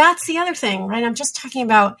 And that's the other thing, right? I'm just talking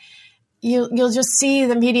about, you'll just see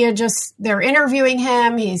the media they're interviewing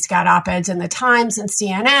him. He's got op-eds in the Times and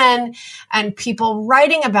CNN, and people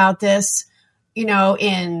writing about this,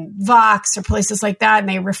 in Vox or places like that, and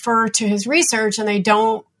they refer to his research, and they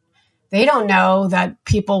don't know that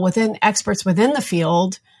experts within the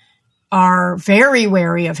field are very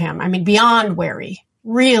wary of him. I mean, beyond wary,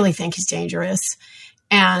 really think he's dangerous.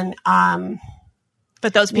 And,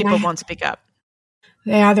 but those people won't speak up.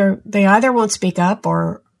 They either won't speak up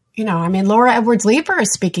or, Laura Edwards-Lieber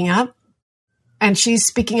is speaking up, and she's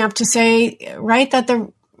speaking up to say, right, that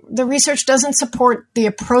the research doesn't support the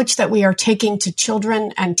approach that we are taking to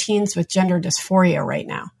children and teens with gender dysphoria right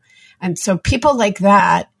now. And so people like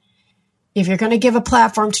that, if you're going to give a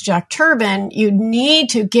platform to Jack Turbin, you need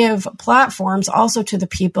to give platforms also to the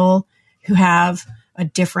people who have a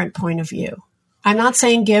different point of view. I'm not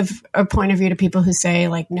saying give a point of view to people who say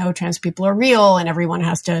like, no, trans people are real and everyone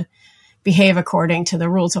has to behave according to the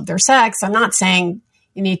rules of their sex. I'm not saying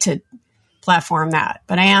you need to platform that,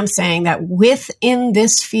 but I am saying that within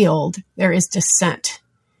this field, there is dissent,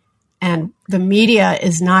 and the media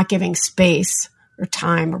is not giving space or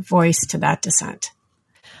time or voice to that dissent.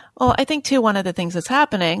 Well, I think too, one of the things that's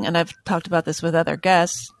happening, and I've talked about this with other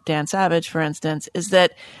guests, Dan Savage, for instance, is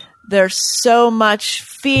that there's so much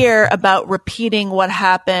fear about repeating what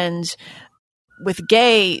happened with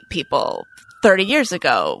gay people 30 years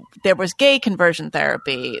ago. There was gay conversion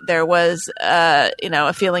therapy. There was, a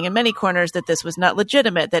feeling in many corners that this was not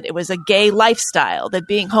legitimate, that it was a gay lifestyle, that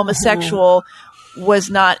being homosexual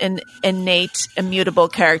was not an innate, immutable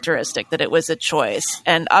characteristic, that it was a choice.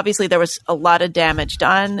 And obviously there was a lot of damage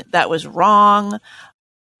done. That was wrong.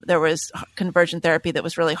 There was conversion therapy that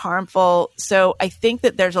was really harmful. So I think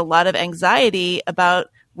that there's a lot of anxiety about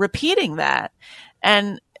repeating that.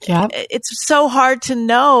 And it's so hard to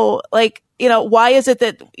know, like, why is it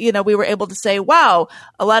that, we were able to say, wow,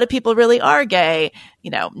 a lot of people really are gay,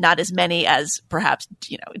 not as many as perhaps,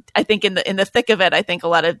 I think in the thick of it, I think a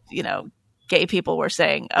lot of, gay people were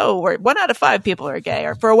saying, oh, we're 1 out of 5 people are gay.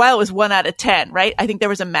 Or for a while it was 1 out of 10, right? I think there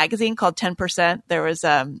was a magazine called 10%. There was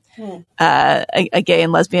a gay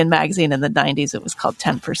and lesbian magazine in the 90s. It was called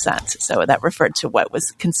 10%. So that referred to what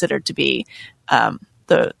was considered to be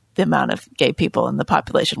the amount of gay people in the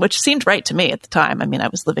population, which seemed right to me at the time. I mean, I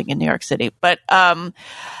was living in New York City, but,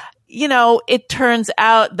 it turns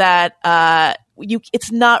out that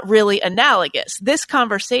it's not really analogous. This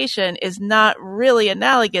conversation is not really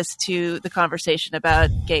analogous to the conversation about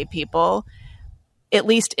gay people, at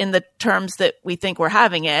least in the terms that we think we're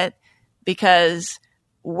having it, because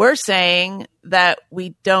we're saying that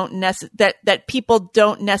that people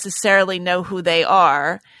don't necessarily know who they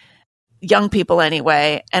are, young people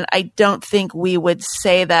anyway. And I don't think we would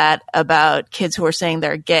say that about kids who are saying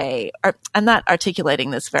they're gay. I'm not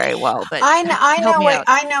articulating this very well, but I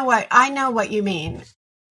know what you mean.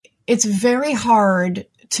 It's very hard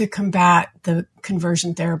to combat the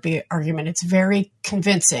conversion therapy argument. It's very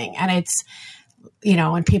convincing. And it's,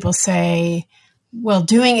 when people say, well,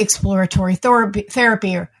 doing exploratory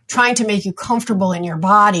therapy or trying to make you comfortable in your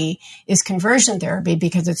body is conversion therapy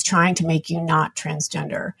because it's trying to make you not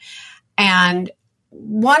transgender. And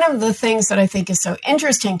one of the things that I think is so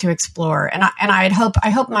interesting to explore, and I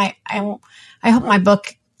hope my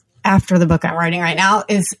book, after the book I'm writing right now,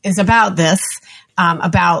 is about this,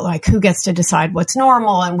 about like who gets to decide what's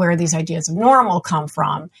normal and where these ideas of normal come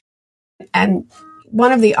from. And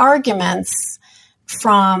one of the arguments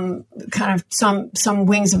from kind of some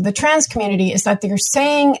wings of the trans community is that they're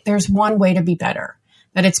saying there's one way to be better,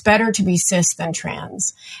 that it's better to be cis than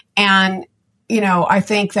trans. And I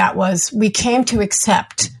think we came to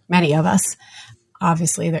accept, many of us,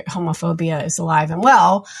 obviously, that homophobia is alive and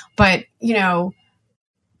well, but,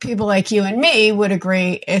 people like you and me would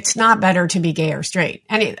agree it's not better to be gay or straight.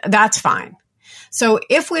 And that's fine. So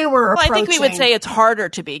if we were I think we would say it's harder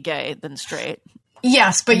to be gay than straight.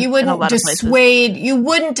 Yes, but you wouldn't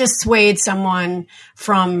dissuade someone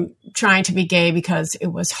from trying to be gay because it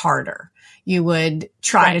was harder. You would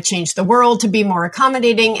try to change the world to be more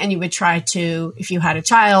accommodating, and you would try to, if you had a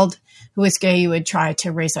child who was gay, you would try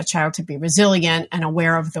to raise that child to be resilient and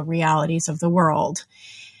aware of the realities of the world.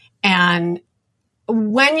 And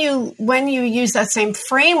when you use that same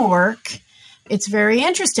framework, it's very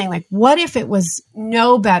interesting. Like, what if it was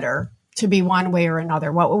no better to be one way or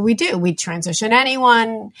another? What would we do? We'd transition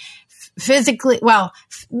anyone physically. Well,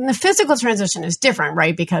 the physical transition is different,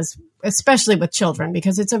 right? Because especially with children,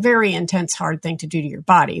 because it's a very intense, hard thing to do to your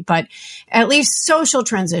body, but at least social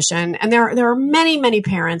transition. And there are many, many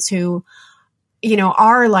parents who,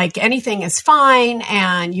 are like, anything is fine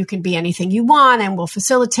and you can be anything you want and we'll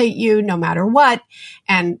facilitate you no matter what,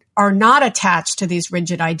 and are not attached to these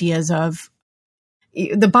rigid ideas of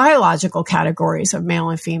the biological categories of male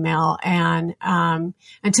and female. And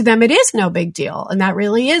to them, it is no big deal. And that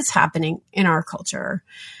really is happening in our culture.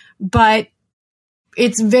 But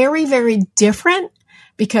it's very, very different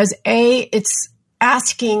because it's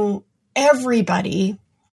asking everybody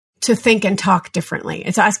to think and talk differently.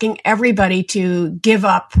 It's asking everybody to give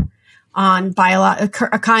up on a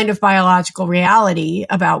kind of biological reality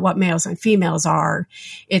about what males and females are.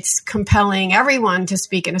 It's compelling everyone to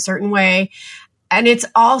speak in a certain way. And it's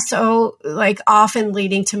also like often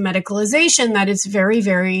leading to medicalization that is very,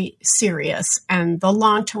 very serious. And the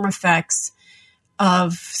long-term effects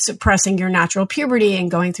of suppressing your natural puberty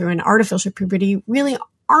and going through an artificial puberty really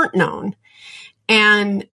aren't known.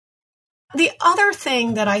 And the other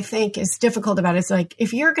thing that I think is difficult about it is, like,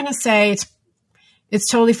 if you're going to say it's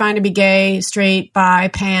totally fine to be gay, straight, bi,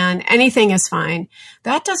 pan, anything is fine,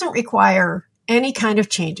 that doesn't require any kind of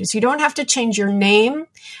changes. You don't have to change your name.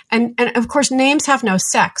 And of course, names have no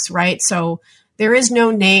sex, right? So there is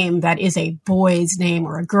no name that is a boy's name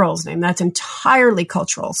or a girl's name. That's entirely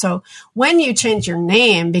cultural. So when you change your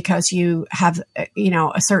name because you have,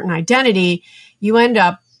 a certain identity, you end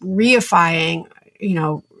up reifying,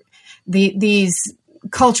 these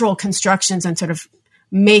cultural constructions and sort of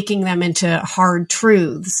making them into hard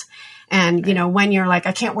truths. And, when you're like,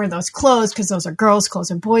 I can't wear those clothes because those are girls'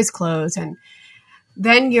 clothes and boys' clothes. And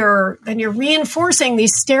then you're reinforcing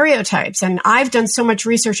these stereotypes. And I've done so much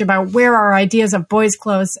research about where our ideas of boys'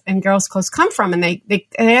 clothes and girls' clothes come from. And they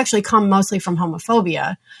actually come mostly from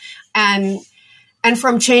homophobia and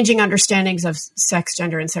from changing understandings of sex,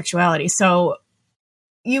 gender, and sexuality. So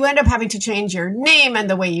you end up having to change your name and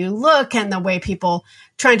the way you look and the way people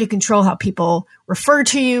trying to control how people refer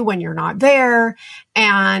to you when you're not there.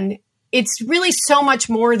 And it's really so much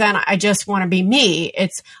more than I just want to be me.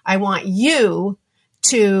 It's, I want you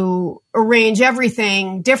to arrange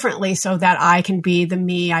everything differently so that I can be the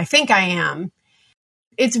me I think I am.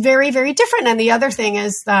 It's very, very different. And the other thing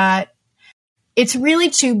is that it's really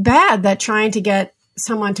too bad that trying to get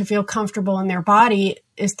someone to feel comfortable in their body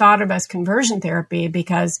is thought of as conversion therapy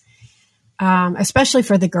because, especially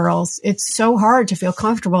for the girls, it's so hard to feel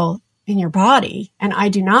comfortable in your body. And I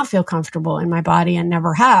do not feel comfortable in my body and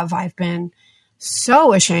never have. I've been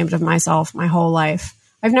so ashamed of myself my whole life.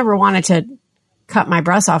 I've never wanted to cut my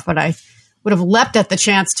breasts off, but I would have leapt at the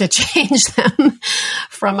chance to change them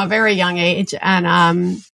from a very young age.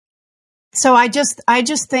 And so I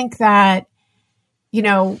just think that, you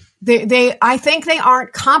know, I think they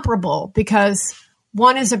aren't comparable because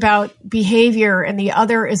one is about behavior and the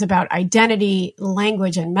other is about identity,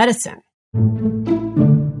 language, and medicine.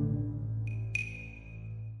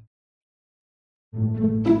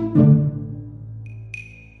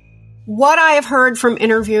 What I have heard from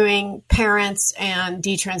interviewing parents and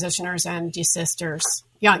detransitioners and desisters,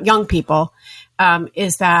 young people,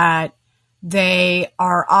 is that they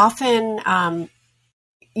are often,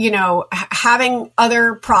 having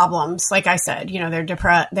other problems. Like I said, you know,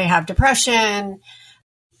 they have depression.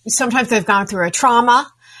 Sometimes they've gone through a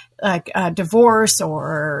trauma, like a divorce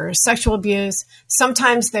or sexual abuse.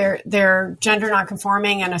 Sometimes they're gender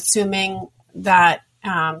nonconforming and assuming that,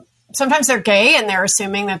 sometimes they're gay and they're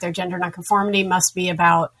assuming that their gender nonconformity must be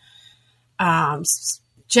about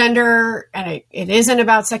gender, and it isn't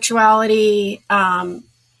about sexuality. And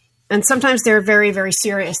sometimes there are very, very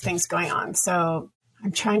serious things going on. So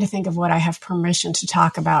I'm trying to think of what I have permission to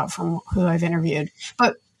talk about from who I've interviewed.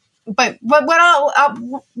 But what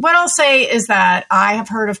I'll say is that I have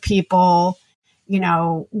heard of people, you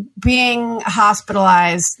know, being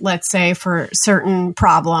hospitalized, let's say, for certain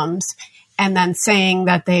problems, and then saying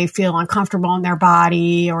that they feel uncomfortable in their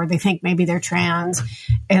body or they think maybe they're trans.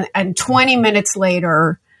 And 20 minutes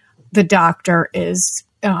later, the doctor is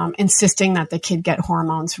insisting that the kid get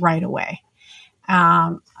hormones right away. In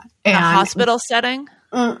a hospital setting?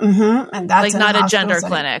 Mm-hmm. And that's like not a gender setting.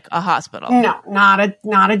 Clinic, a hospital. No,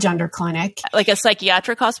 not a gender clinic. Like a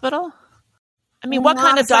psychiatric hospital? I mean, what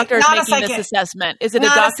kind of doctor is making this assessment? Is it a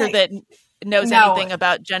doctor that knows anything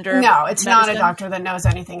about gender? No, it's medicine? Not a doctor that knows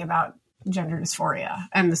anything about gender dysphoria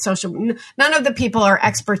and the social. None of the people are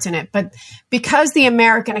experts in it, but because the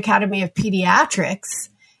American Academy of Pediatrics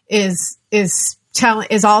is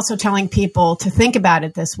also telling people to think about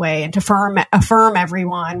it this way and to affirm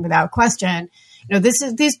everyone without question. You know,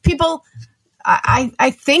 these people.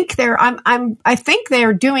 I think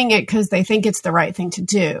they're doing it because they think it's the right thing to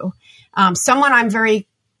do. Someone I'm very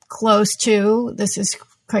close to. This is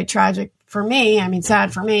quite tragic for me. I mean,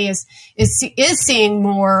 sad for me is seeing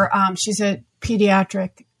more. She's a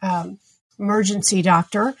pediatric emergency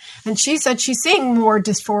doctor, and she said she's seeing more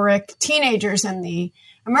dysphoric teenagers in the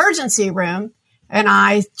emergency room. And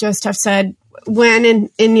I just have said, when in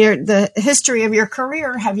the history of your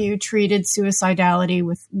career have you treated suicidality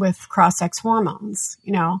with cross-sex hormones?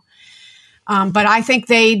 You know, but I think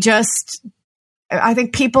I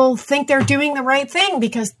think people think they're doing the right thing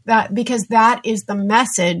because that is the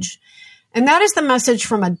message, and that is the message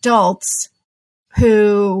from adults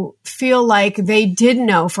who feel like they did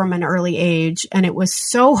know from an early age, and it was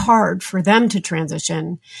so hard for them to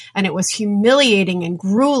transition, and it was humiliating and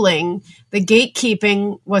grueling. The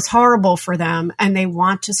gatekeeping was horrible for them, and they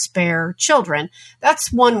want to spare children.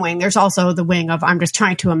 That's one wing. There's also the wing of, I'm just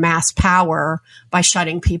trying to amass power by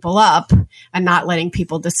shutting people up and not letting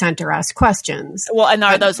people dissent or ask questions. Well, and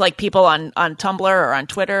are those like people on Tumblr or on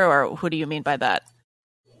Twitter, or who do you mean by that?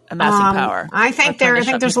 Amassing power. I think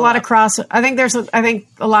there's a lot of cross. I think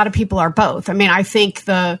a lot of people are both. I mean, I think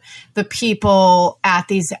the people at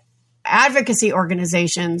these advocacy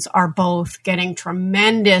organizations are both getting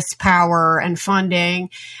tremendous power and funding,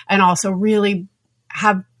 and also really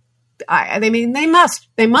have. I mean, they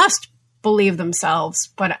must believe themselves.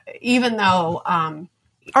 But even though,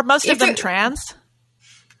 are most of them trans?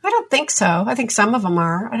 I don't think so. I think some of them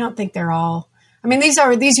are. I don't think they're all. I mean,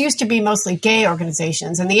 these used to be mostly gay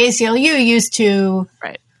organizations, and the ACLU used to,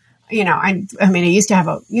 right. You know, I mean, it used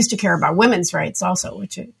to care about women's rights also,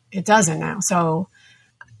 which it doesn't now. So,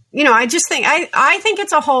 you know, I just think, I think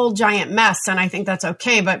it's a whole giant mess, and I think that's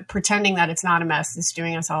okay, but pretending that it's not a mess is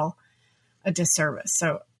doing us all a disservice.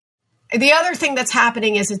 So the other thing that's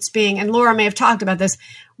happening is it's being, and Laura may have talked about this,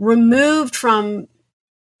 removed from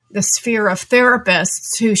the sphere of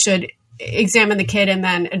therapists who should examine the kid and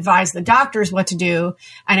then advise the doctors what to do.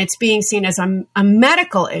 And it's being seen as a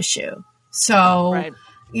medical issue. So, Right.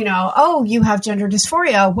 Oh, you have gender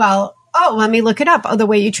dysphoria. Well, let me look it up. Oh, the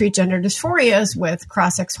way you treat gender dysphoria is with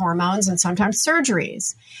cross-sex hormones and sometimes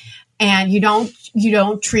surgeries. And you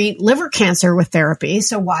don't treat liver cancer with therapy.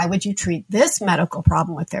 So why would you treat this medical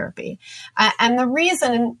problem with therapy? And the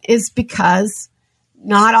reason is because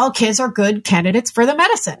not all kids are good candidates for the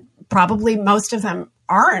medicine. Probably most of them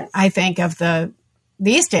aren't, I think,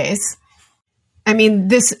 these days. I mean,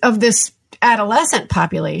 this adolescent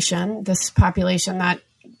population, this population that,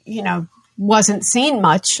 wasn't seen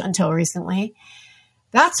much until recently.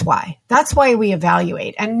 That's why we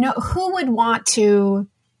evaluate. And who would want to,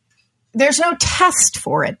 there's no test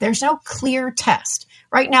for it. There's no clear test.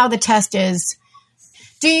 Right now, the test is,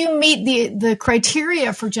 do you meet the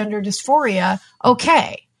criteria for gender dysphoria?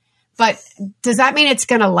 Okay. But does that mean it's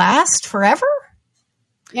going to last forever?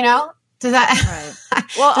 Does that? Right.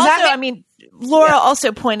 Well, Laura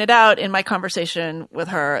also pointed out in my conversation with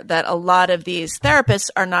her that a lot of these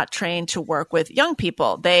therapists are not trained to work with young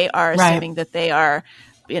people. They are assuming that they are,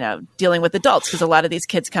 dealing with adults, because a lot of these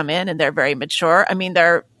kids come in and they're very mature. I mean,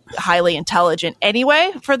 they're highly intelligent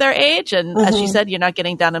anyway for their age. And as she said, you're not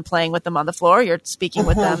getting down and playing with them on the floor. You're speaking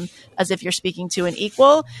with them as if you're speaking to an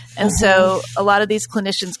equal. And so a lot of these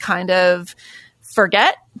clinicians kind of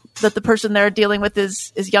forget that the person they're dealing with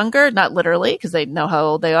is younger, not literally because they know how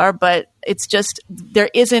old they are, but it's just,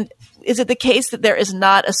 is it the case that there is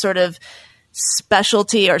not a sort of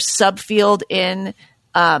specialty or subfield in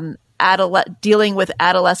dealing with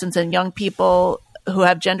adolescents and young people who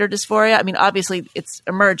have gender dysphoria? I mean, obviously it's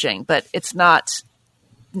emerging, but it's not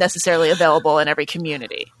necessarily available in every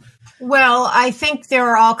community. Well, I think there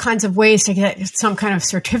are all kinds of ways to get some kind of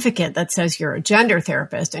certificate that says you're a gender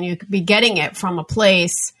therapist, and you could be getting it from a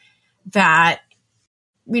place that,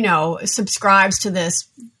 subscribes to this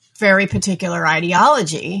very particular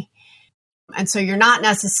ideology. And so you're not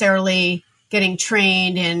necessarily getting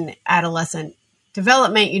trained in adolescent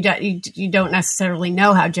development. You don't necessarily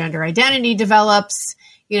know how gender identity develops,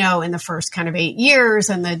 in the first kind of 8 years.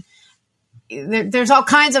 And there's all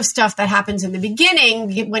kinds of stuff that happens in the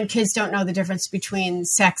beginning when kids don't know the difference between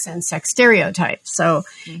sex and sex stereotypes. So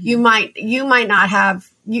you might not have,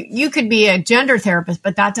 you could be a gender therapist,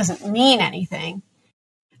 but that doesn't mean anything.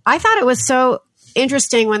 I thought it was so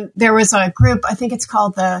interesting when there was a group, I think it's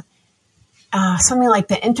called something like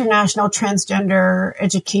the International Transgender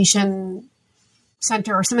Education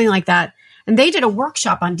Center or something like that. And they did a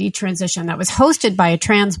workshop on detransition that was hosted by a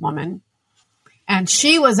trans woman. And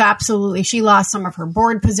she lost some of her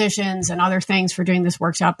board positions and other things for doing this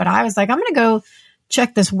workshop. But I was like, I'm going to go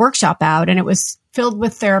check this workshop out. And it was filled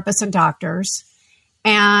with therapists and doctors.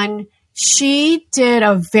 And she did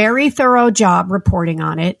a very thorough job reporting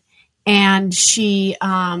on it. And she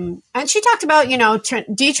talked about,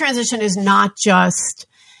 detransition is not just,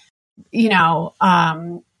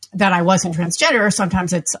 that I wasn't transgender.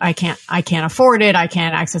 Sometimes it's, I can't afford it. I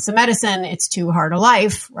can't access the medicine. It's too hard a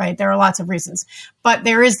life, right? There are lots of reasons, but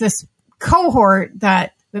there is this cohort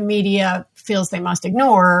that the media feels they must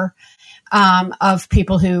ignore, of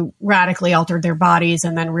people who radically altered their bodies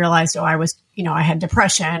and then realized, I had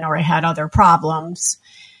depression or I had other problems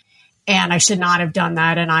and I should not have done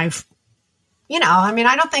that. And I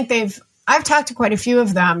don't think I've talked to quite a few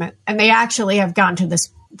of them, and they actually have gotten to this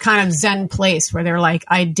kind of Zen place where they're like,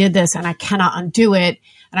 I did this and I cannot undo it.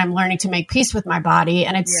 And I'm learning to make peace with my body.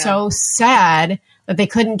 And it's so sad that they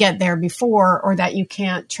couldn't get there before, or that you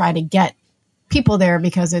can't try to get people there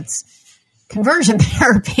because it's conversion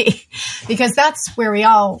therapy, because that's where we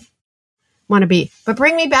all want to be. But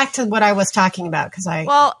bring me back to what I was talking about.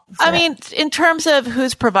 In terms of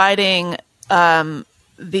who's providing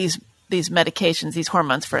these medications, these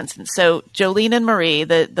hormones, for instance. So Jolene and Marie,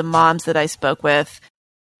 the moms that I spoke with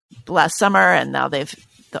last summer, and now the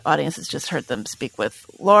audience has just heard them speak with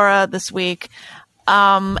Laura this week.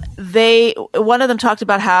 One of them talked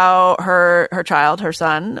about how her child, her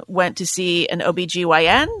son, went to see an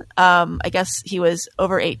OBGYN. I guess he was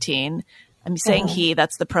over 18. I'm saying he,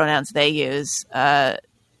 that's the pronouns they use. I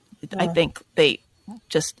think they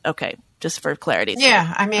just for clarity.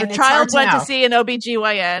 Yeah. I mean, her child went to see an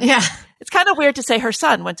OBGYN. Yeah. It's kind of weird to say her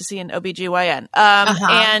son went to see an OBGYN.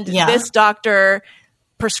 This doctor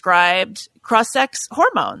prescribed cross-sex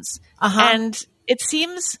hormones. And it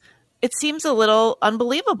seems a little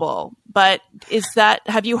unbelievable, but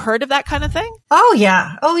have you heard of that kind of thing? Oh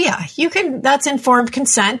yeah. That's informed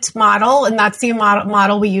consent model. And that's the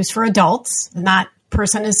model we use for adults. And that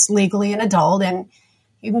person is legally an adult, and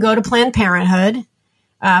you can go to Planned Parenthood.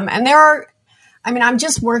 And there are, I mean, I'm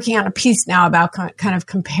just working on a piece now about kind of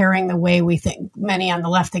comparing the way we think, many on the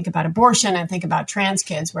left think about abortion and think about trans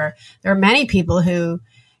kids, where there are many people who,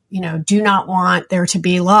 do not want there to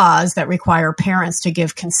be laws that require parents to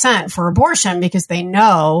give consent for abortion because they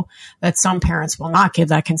know that some parents will not give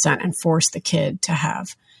that consent and force the kid to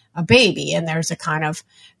have a baby. And there's a kind of,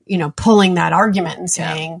 pulling that argument and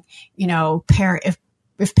saying,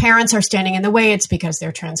 if parents are standing in the way, it's because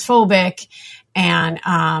they're transphobic.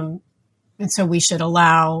 And so we should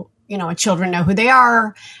allow, children know who they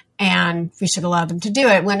are, and we should allow them to do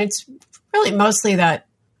it, when it's really mostly that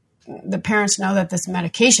the parents know that this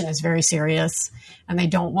medication is very serious and they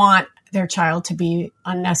don't want their child to be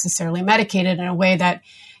unnecessarily medicated in a way that,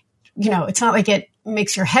 it's not like it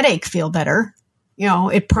makes your headache feel better.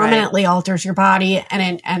 It permanently alters your body,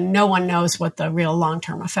 and no one knows what the real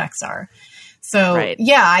long-term effects are. So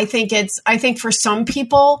yeah, I think for some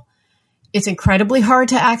people, it's incredibly hard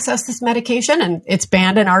to access this medication, and it's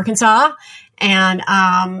banned in Arkansas, and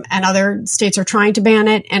other states are trying to ban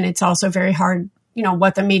it. And it's also very hard.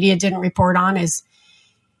 What the media didn't report on is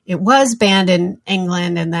it was banned in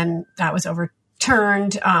England, and then that was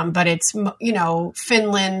overturned. But it's,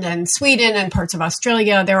 Finland and Sweden and parts of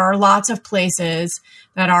Australia. There are lots of places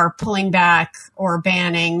that are pulling back or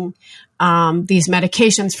banning these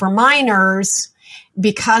medications for minors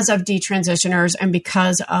because of detransitioners and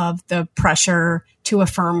because of the pressure to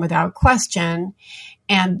affirm without question.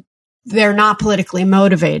 And they're not politically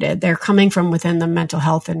motivated. They're coming from within the mental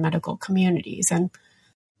health and medical communities. And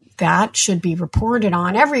that should be reported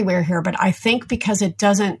on everywhere here. But I think because it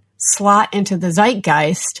doesn't slot into the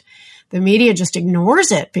zeitgeist, the media just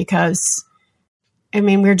ignores it because,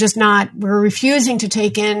 we're refusing to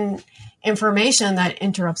take in information that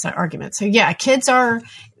interrupts that argument. So yeah, kids are,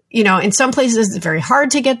 in some places it's very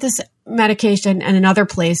hard to get this medication, and in other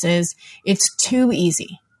places it's too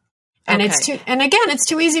easy. And it's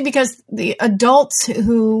too easy because the adults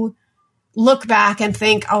who look back and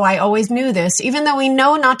think, oh, I always knew this, even though we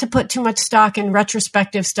know not to put too much stock in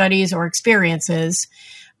retrospective studies or experiences.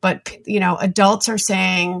 But, adults are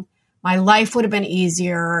saying, my life would have been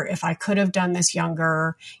easier if I could have done this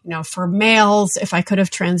younger. For males, if I could have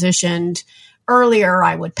transitioned earlier,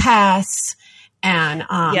 I would pass. And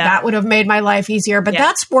that would have made my life easier. But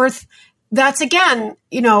that's again,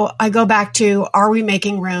 I go back to, are we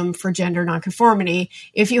making room for gender nonconformity?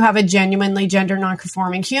 If you have a genuinely gender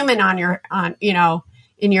nonconforming human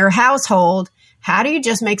in your household, how do you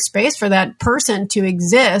just make space for that person to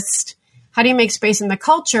exist? How do you make space in the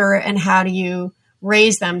culture, and how do you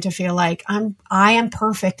raise them to feel like I am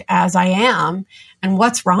perfect as I am? And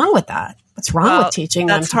what's wrong with that? What's wrong with teaching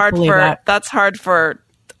them to believe that? That's hard for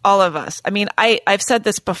all of us. I've said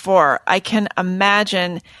this before. I can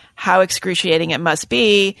imagine how excruciating it must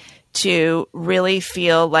be to really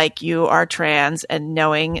feel like you are trans and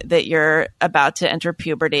knowing that you're about to enter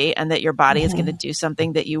puberty and that your body is going to do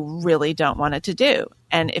something that you really don't want it to do.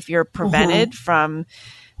 And if you're prevented from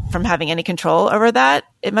having any control over that,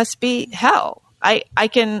 it must be hell. I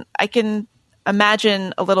can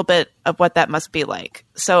imagine a little bit of what that must be like.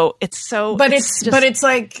 So it's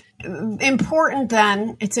like important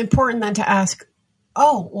then. It's important then to ask,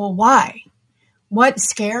 oh, well, why? What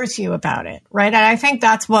scares you about it? Right. And I think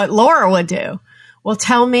that's what Laura would do. Well,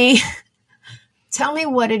 tell me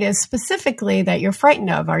what it is specifically that you're frightened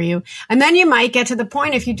of. Are you? And then you might get to the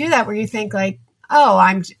point, if you do that, where you think like, oh,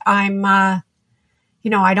 I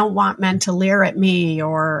don't want men to leer at me,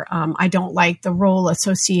 or I don't like the role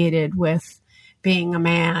associated with being a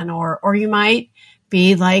man, or you might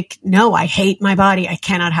be like, no, I hate my body. I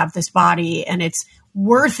cannot have this body, and it's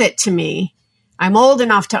worth it to me. I'm old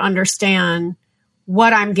enough to understand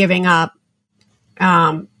what I'm giving up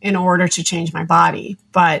in order to change my body.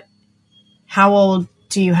 But how old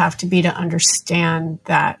do you have to be to understand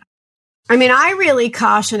that? I really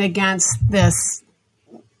caution against this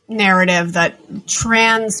narrative that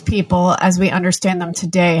trans people, as we understand them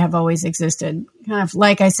today, have always existed. Kind of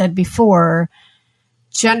like I said before,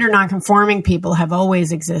 gender nonconforming people have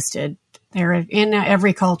always existed. They're in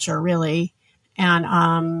every culture, really.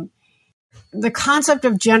 And the concept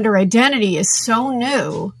of gender identity is so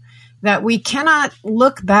new that we cannot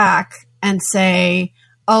look back and say,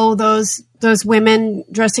 oh, those women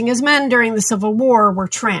dressing as men during the Civil War were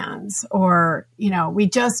trans, or, we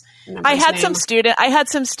just. I had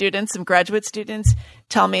some students, some graduate students,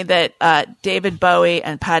 tell me that David Bowie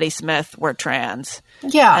and Patti Smith were trans.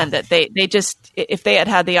 Yeah, and that they just, if they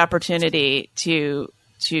had the opportunity to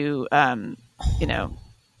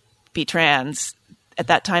be trans at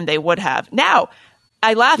that time, they would have. Now,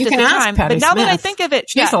 I laughed at the time, but now that I think of it,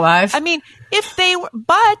 she's alive. if they were,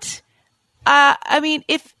 but I mean,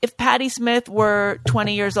 if Patti Smith were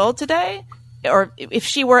 20 years old today, or if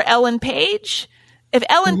she were Ellen Page, if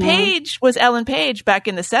Ellen Page was Ellen Page back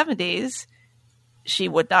in the 70s, she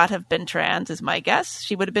would not have been trans, is my guess.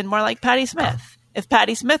 She would have been more like Patti Smith. If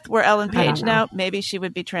Patti Smith were Ellen Page now, maybe she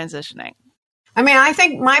would be transitioning. I mean, I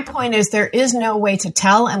think my point is there is no way to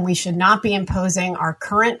tell, and we should not be imposing our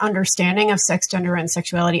current understanding of sex, gender, and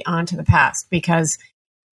sexuality onto the past, because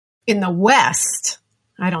in the West,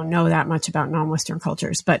 I don't know that much about non-Western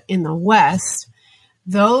cultures, but in the West,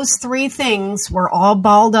 those three things were all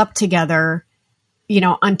balled up together,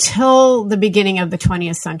 until the beginning of the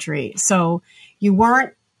 20th century. So you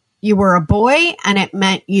were a boy, and it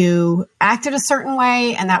meant you acted a certain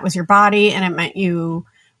way, and that was your body, and it meant you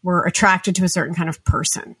were attracted to a certain kind of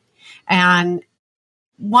person. And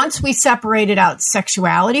once we separated out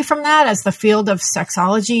sexuality from that, as the field of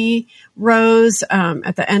sexology rose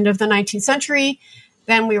at the end of the 19th century,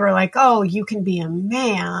 then we were like, oh, you can be a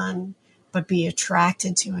man, but be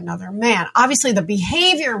attracted to another man. Obviously, the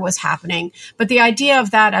behavior was happening, but the idea of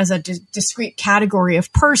that as a discrete category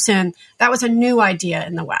of person, that was a new idea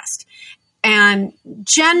in the West. And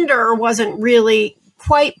gender wasn't really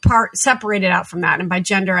quite separated out from that. And by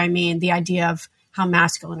gender, I mean the idea of how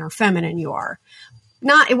masculine or feminine you are.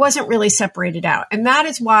 It wasn't really separated out. And that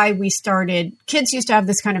is why kids used to have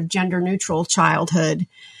this kind of gender neutral childhood,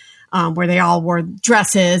 where they all wore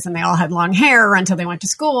dresses and they all had long hair until they went to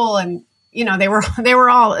school. And, they were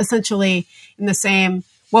all essentially in the same,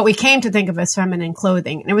 what we came to think of as feminine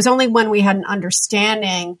clothing. And it was only when we had an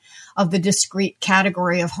understanding of the discrete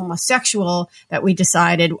category of homosexual that we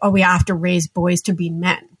decided, we have to raise boys to be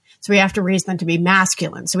men. So we have to raise them to be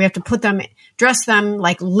masculine. So we have to dress them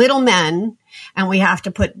like little men, and we have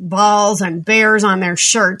to put balls and bears on their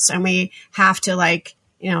shirts. And we have to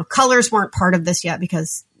colors weren't part of this yet,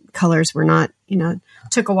 because colors were not,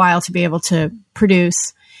 took a while to be able to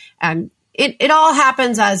produce. And it all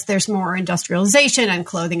happens as there's more industrialization and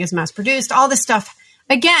clothing is mass produced, all this stuff.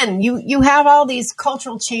 Again, you have all these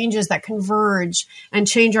cultural changes that converge and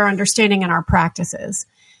change our understanding and our practices,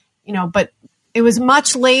 but it was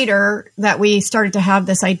much later that we started to have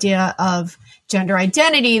this idea of gender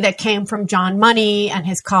identity that came from John Money and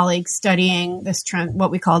his colleagues studying this what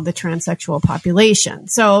we called the transsexual population.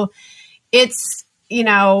 So it's,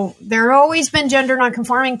 there have always been gender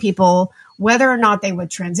nonconforming people, whether or not they would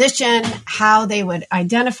transition, how they would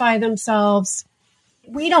identify themselves.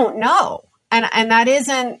 We don't know. And that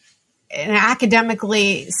isn't an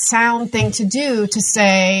academically sound thing to do, to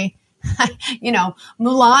say,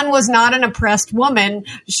 Mulan was not an oppressed woman.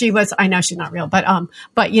 I know she's not real, but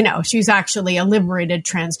she's actually a liberated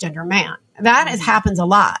transgender man. That happens a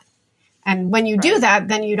lot. And when you do that,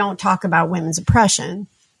 then you don't talk about women's oppression.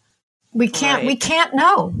 We can't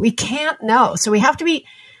know. So we have to be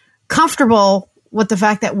comfortable with the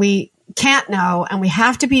fact that we can't know, and we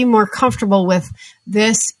have to be more comfortable with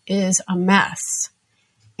this is a mess.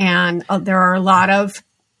 And there are a lot of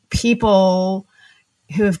people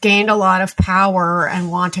who have gained a lot of power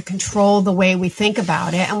and want to control the way we think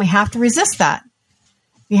about it. And we have to resist that.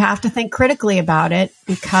 We have to think critically about it,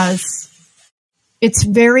 because it's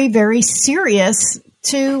very, very serious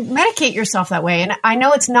to medicate yourself that way. And I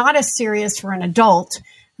know it's not as serious for an adult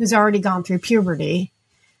who's already gone through puberty.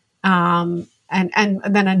 And then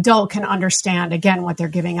an adult can understand, again, what they're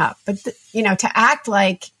giving up. But, to act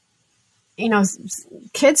like, some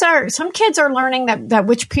kids are learning that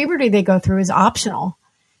which puberty they go through is optional.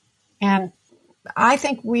 And I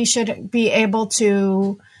think we should be able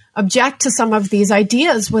to object to some of these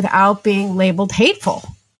ideas without being labeled hateful.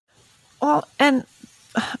 Well, and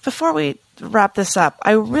before we wrap this up,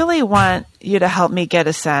 I really want you to help me get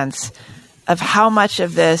a sense of how much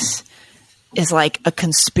of this is like a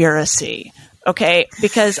conspiracy. Okay.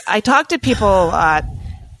 Because I talk to people a lot,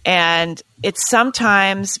 and it's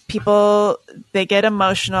sometimes people, they get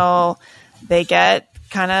emotional, they get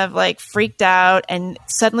kind of like freaked out, and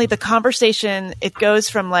suddenly the conversation, it goes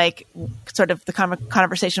from like sort of the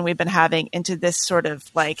conversation we've been having into this sort of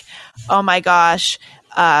like, oh my gosh,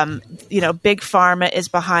 big pharma is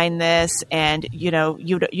behind this, and, you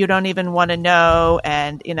don't even want to know.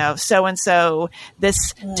 And, so-and-so,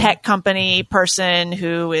 this tech company person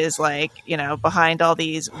who is like, behind all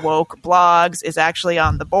these woke blogs is actually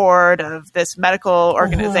on the board of this medical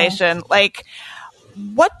organization. Like,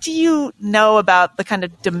 what do you know about the kind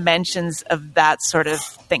of dimensions of that sort of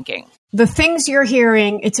thinking? The things you're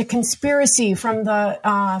hearing, it's a conspiracy from the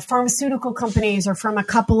pharmaceutical companies, or from a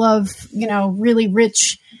couple of, really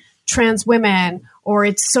rich trans women, or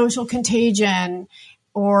it's social contagion,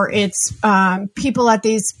 or it's people at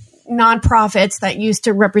these nonprofits that used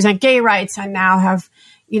to represent gay rights and now have,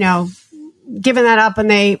 given that up and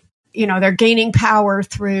they're gaining power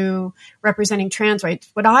through representing trans rights.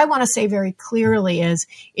 What I want to say very clearly is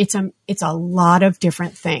it's a lot of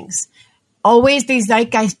different things. Always these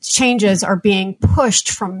zeitgeist changes are being pushed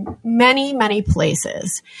from many, many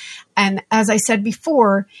places. And as I said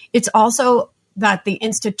before, it's also that the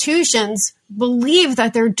institutions believe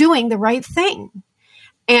that they're doing the right thing.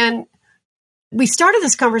 And we started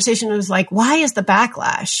this conversation, it was like, why is the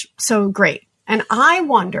backlash so great? And I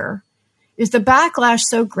wonder, is the backlash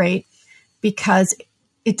so great because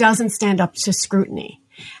it doesn't stand up to scrutiny?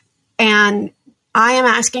 And I am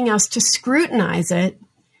asking us to scrutinize it,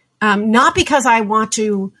 not because I want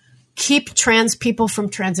to keep trans people from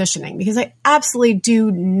transitioning, because I absolutely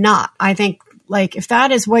do not. I think, like, if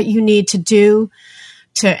that is what you need to do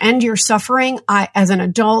to end your suffering, as an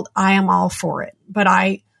adult, I am all for it. But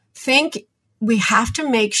I think we have to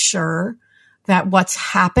make sure that what's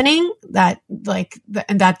happening,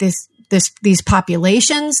 these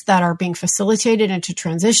populations that are being facilitated into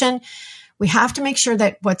transition, we have to make sure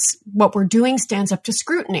that what we're doing stands up to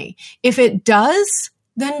scrutiny. If it does,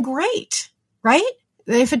 then great, right?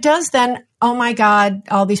 If it does, then, oh my God,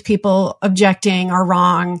 all these people objecting are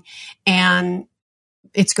wrong and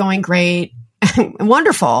it's going great,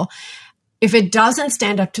 wonderful. If it doesn't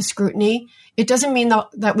stand up to scrutiny, it doesn't mean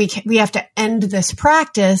that we have to end this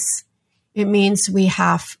practice. It means we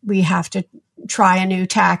have to try a new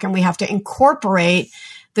tack, and we have to incorporate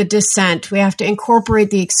the dissent. We have to incorporate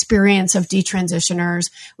the experience of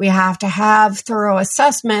detransitioners. We have to have thorough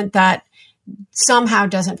assessment that somehow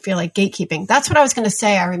doesn't feel like gatekeeping. That's what I was going to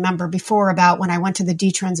say. I remember before about when I went to the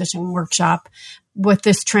detransition workshop with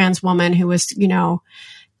this trans woman who was,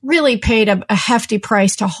 really paid a hefty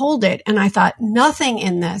price to hold it. And I thought nothing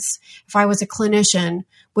in this, if I was a clinician,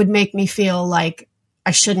 would make me feel like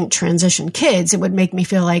I shouldn't transition kids. It would make me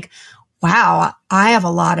feel like, wow, I have a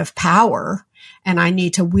lot of power and I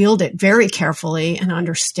need to wield it very carefully and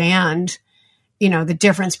understand, the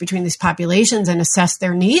difference between these populations and assess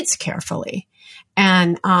their needs carefully.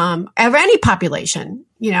 And, of any population,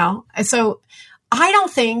 So I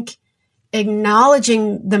don't think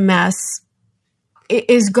acknowledging the mess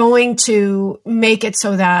is going to make it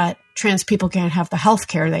so that trans people can't have the health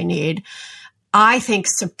care they need. I think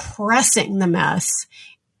suppressing the mess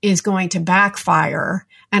is going to backfire.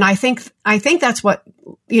 And I think that's what,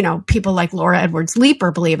 people like Laura Edwards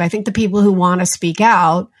Leeper believe. I think the people who want to speak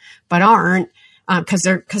out but aren't, because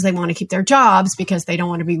they want to keep their jobs, because they don't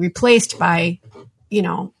want to be replaced by,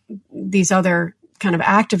 these other kind of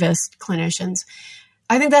activist clinicians.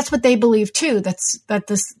 I think that's what they believe too. That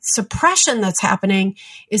this suppression that's happening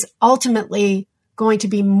is ultimately going to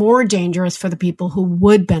be more dangerous for the people who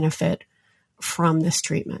would benefit from this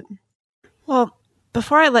treatment. Well,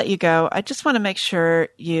 before I let you go, I just want to make sure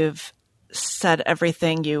you've said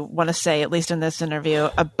everything you want to say, at least in this interview,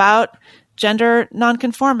 about gender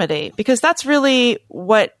nonconformity, because that's really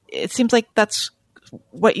what it seems like that's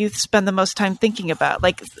what you spend the most time thinking about.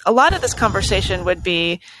 Like, a lot of this conversation would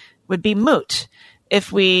be moot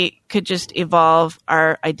if we could just evolve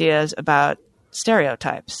our ideas about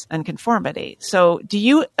stereotypes and conformity. So do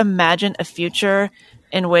you imagine a future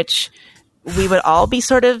in which we would all be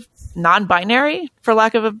sort of non-binary, for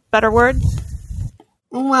lack of a better word?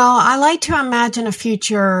 Well, I like to imagine a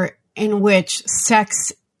future in which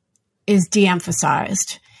sex is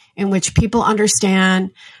de-emphasized, in which people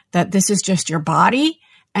understand that this is just your body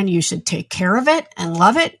and you should take care of it and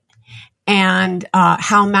love it. And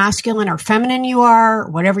how masculine or feminine you are,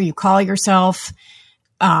 whatever you call yourself,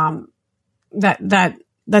 that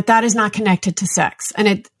is not connected to sex.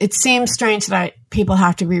 And it seems strange that people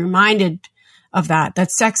have to be reminded of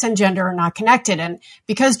that sex and gender are not connected. And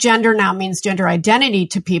because gender now means gender identity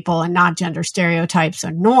to people and not gender stereotypes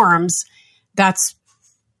and norms, that's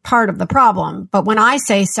part of the problem. But when I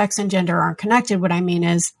say sex and gender aren't connected, what I mean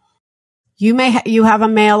is you have a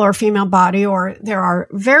male or female body, or there are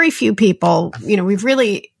very few people, we've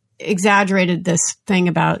really exaggerated this thing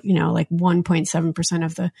about, like 1.7%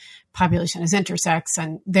 of the population is intersex,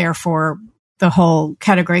 and therefore the whole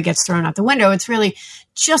category gets thrown out the window. It's really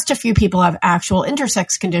just a few people have actual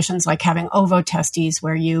intersex conditions, like having ovotestes,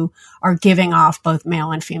 where you are giving off both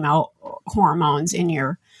male and female hormones in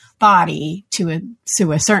your body to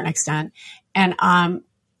a certain extent. And,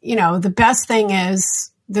 the best thing is,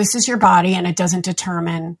 this is your body, and it doesn't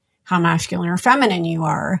determine how masculine or feminine you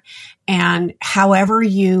are. And however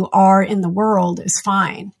you are in the world is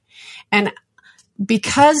fine. And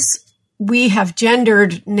because we have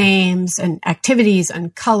gendered names and activities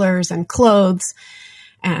and colors and clothes,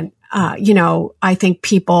 and, I think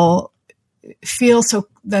people feel so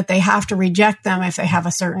that they have to reject them if they have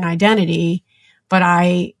a certain identity. But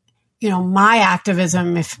I my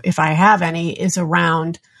activism, if I have any, is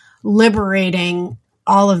around liberating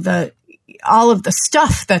all of the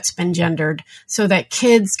stuff that's been gendered so that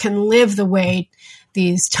kids can live the way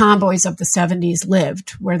these tomboys of the 70s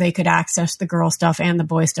lived, where they could access the girl stuff and the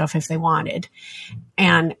boy stuff if they wanted.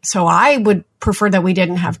 And so I would prefer that we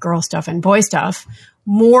didn't have girl stuff and boy stuff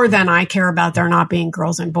more than I care about there not being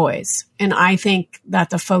girls and boys. And I think that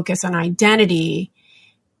the focus on identity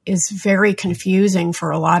is very confusing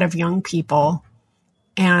for a lot of young people.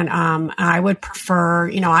 And I would prefer,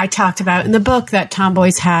 I talked about in the book that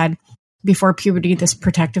tomboys had before puberty this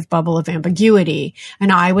protective bubble of ambiguity. And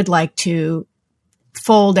I would like to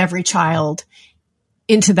fold every child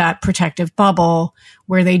into that protective bubble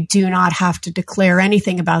where they do not have to declare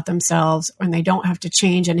anything about themselves and they don't have to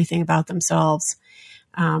change anything about themselves.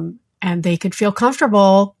 And they could feel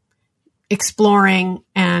comfortable exploring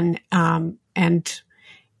and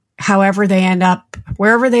however they end up,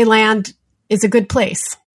 wherever they land is a good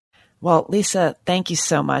place. Well, Lisa, thank you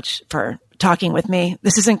so much for talking with me.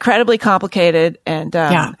 This is incredibly complicated. And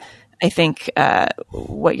I think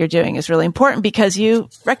what you're doing is really important because you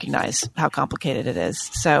recognize how complicated it is.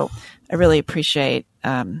 So I really appreciate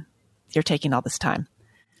your taking all this time.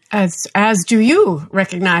 As do you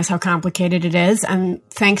recognize how complicated it is. And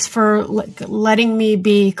thanks for letting me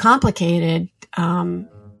be complicated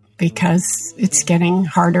because it's getting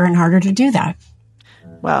harder and harder to do that.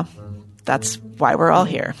 Well, that's why we're all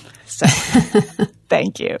here. So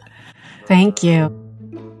thank you. Thank you.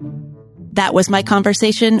 That was my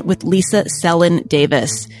conversation with Lisa Selin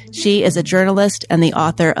Davis. She is a journalist and the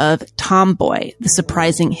author of Tomboy, The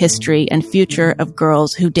Surprising History and Future of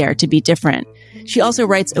Girls Who Dare to Be Different. She also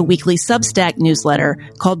writes a weekly Substack newsletter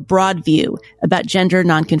called Broadview about gender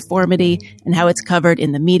nonconformity and how it's covered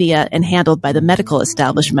in the media and handled by the medical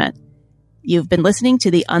establishment. You've been listening to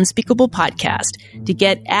the Unspeakable podcast. To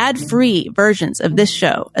get ad-free versions of this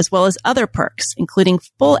show, as well as other perks, including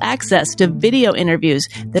full access to video interviews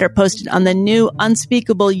that are posted on the new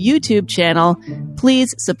Unspeakable YouTube channel,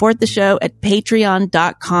 please support the show at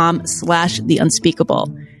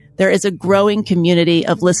patreon.com/theunspeakable. There is a growing community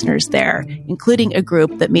of listeners there, including a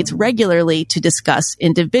group that meets regularly to discuss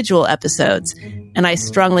individual episodes. And I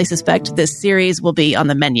strongly suspect this series will be on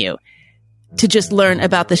the menu. To just learn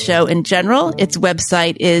about the show in general, its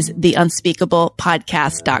website is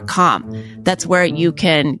theunspeakablepodcast.com. That's where you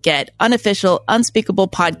can get unofficial Unspeakable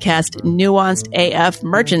Podcast Nuanced AF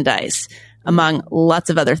merchandise, among lots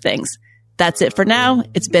of other things. That's it for now.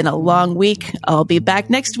 It's been a long week. I'll be back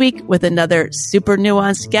next week with another super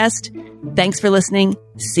nuanced guest. Thanks for listening.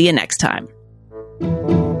 See you next time.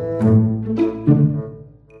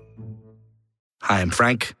 Hi, I'm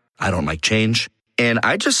Frank. I don't like change. And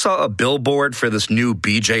I just saw a billboard for this new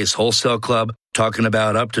BJ's Wholesale Club talking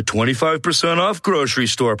about up to 25% off grocery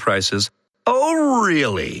store prices. Oh,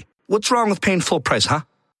 really? What's wrong with paying full price, huh?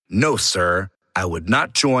 No, sir. I would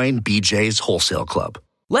not join BJ's Wholesale Club.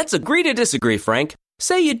 Let's agree to disagree, Frank.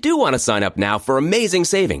 Say you do want to sign up now for amazing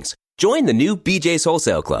savings. Join the new BJ's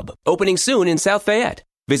Wholesale Club, opening soon in South Fayette.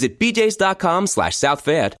 Visit bjs.com/South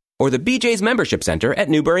Fayette or the BJ's Membership Center at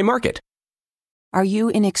Newbury Market. Are you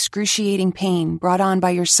in excruciating pain brought on by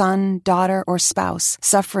your son, daughter, or spouse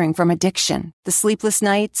suffering from addiction? The sleepless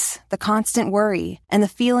nights, the constant worry, and the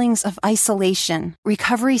feelings of isolation?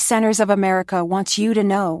 Recovery Centers of America wants you to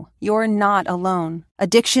know you're not alone.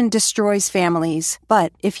 Addiction destroys families,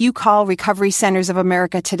 but if you call Recovery Centers of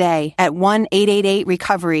America today at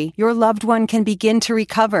 1-888-RECOVERY, your loved one can begin to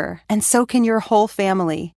recover, and so can your whole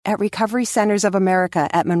family. At Recovery Centers of America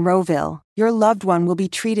at Monroeville, your loved one will be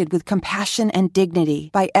treated with compassion and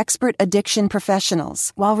dignity by expert addiction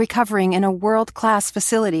professionals while recovering in a world-class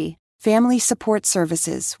facility. Family Support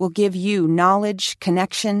Services will give you knowledge,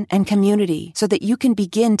 connection, and community so that you can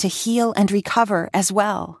begin to heal and recover as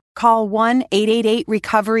well. Call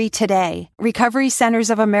 1-888-RECOVERY today. Recovery Centers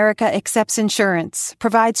of America accepts insurance,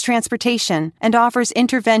 provides transportation, and offers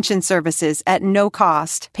intervention services at no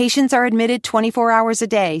cost. Patients are admitted 24 hours a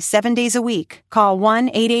day, 7 days a week. Call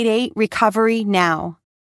 1-888-RECOVERY now.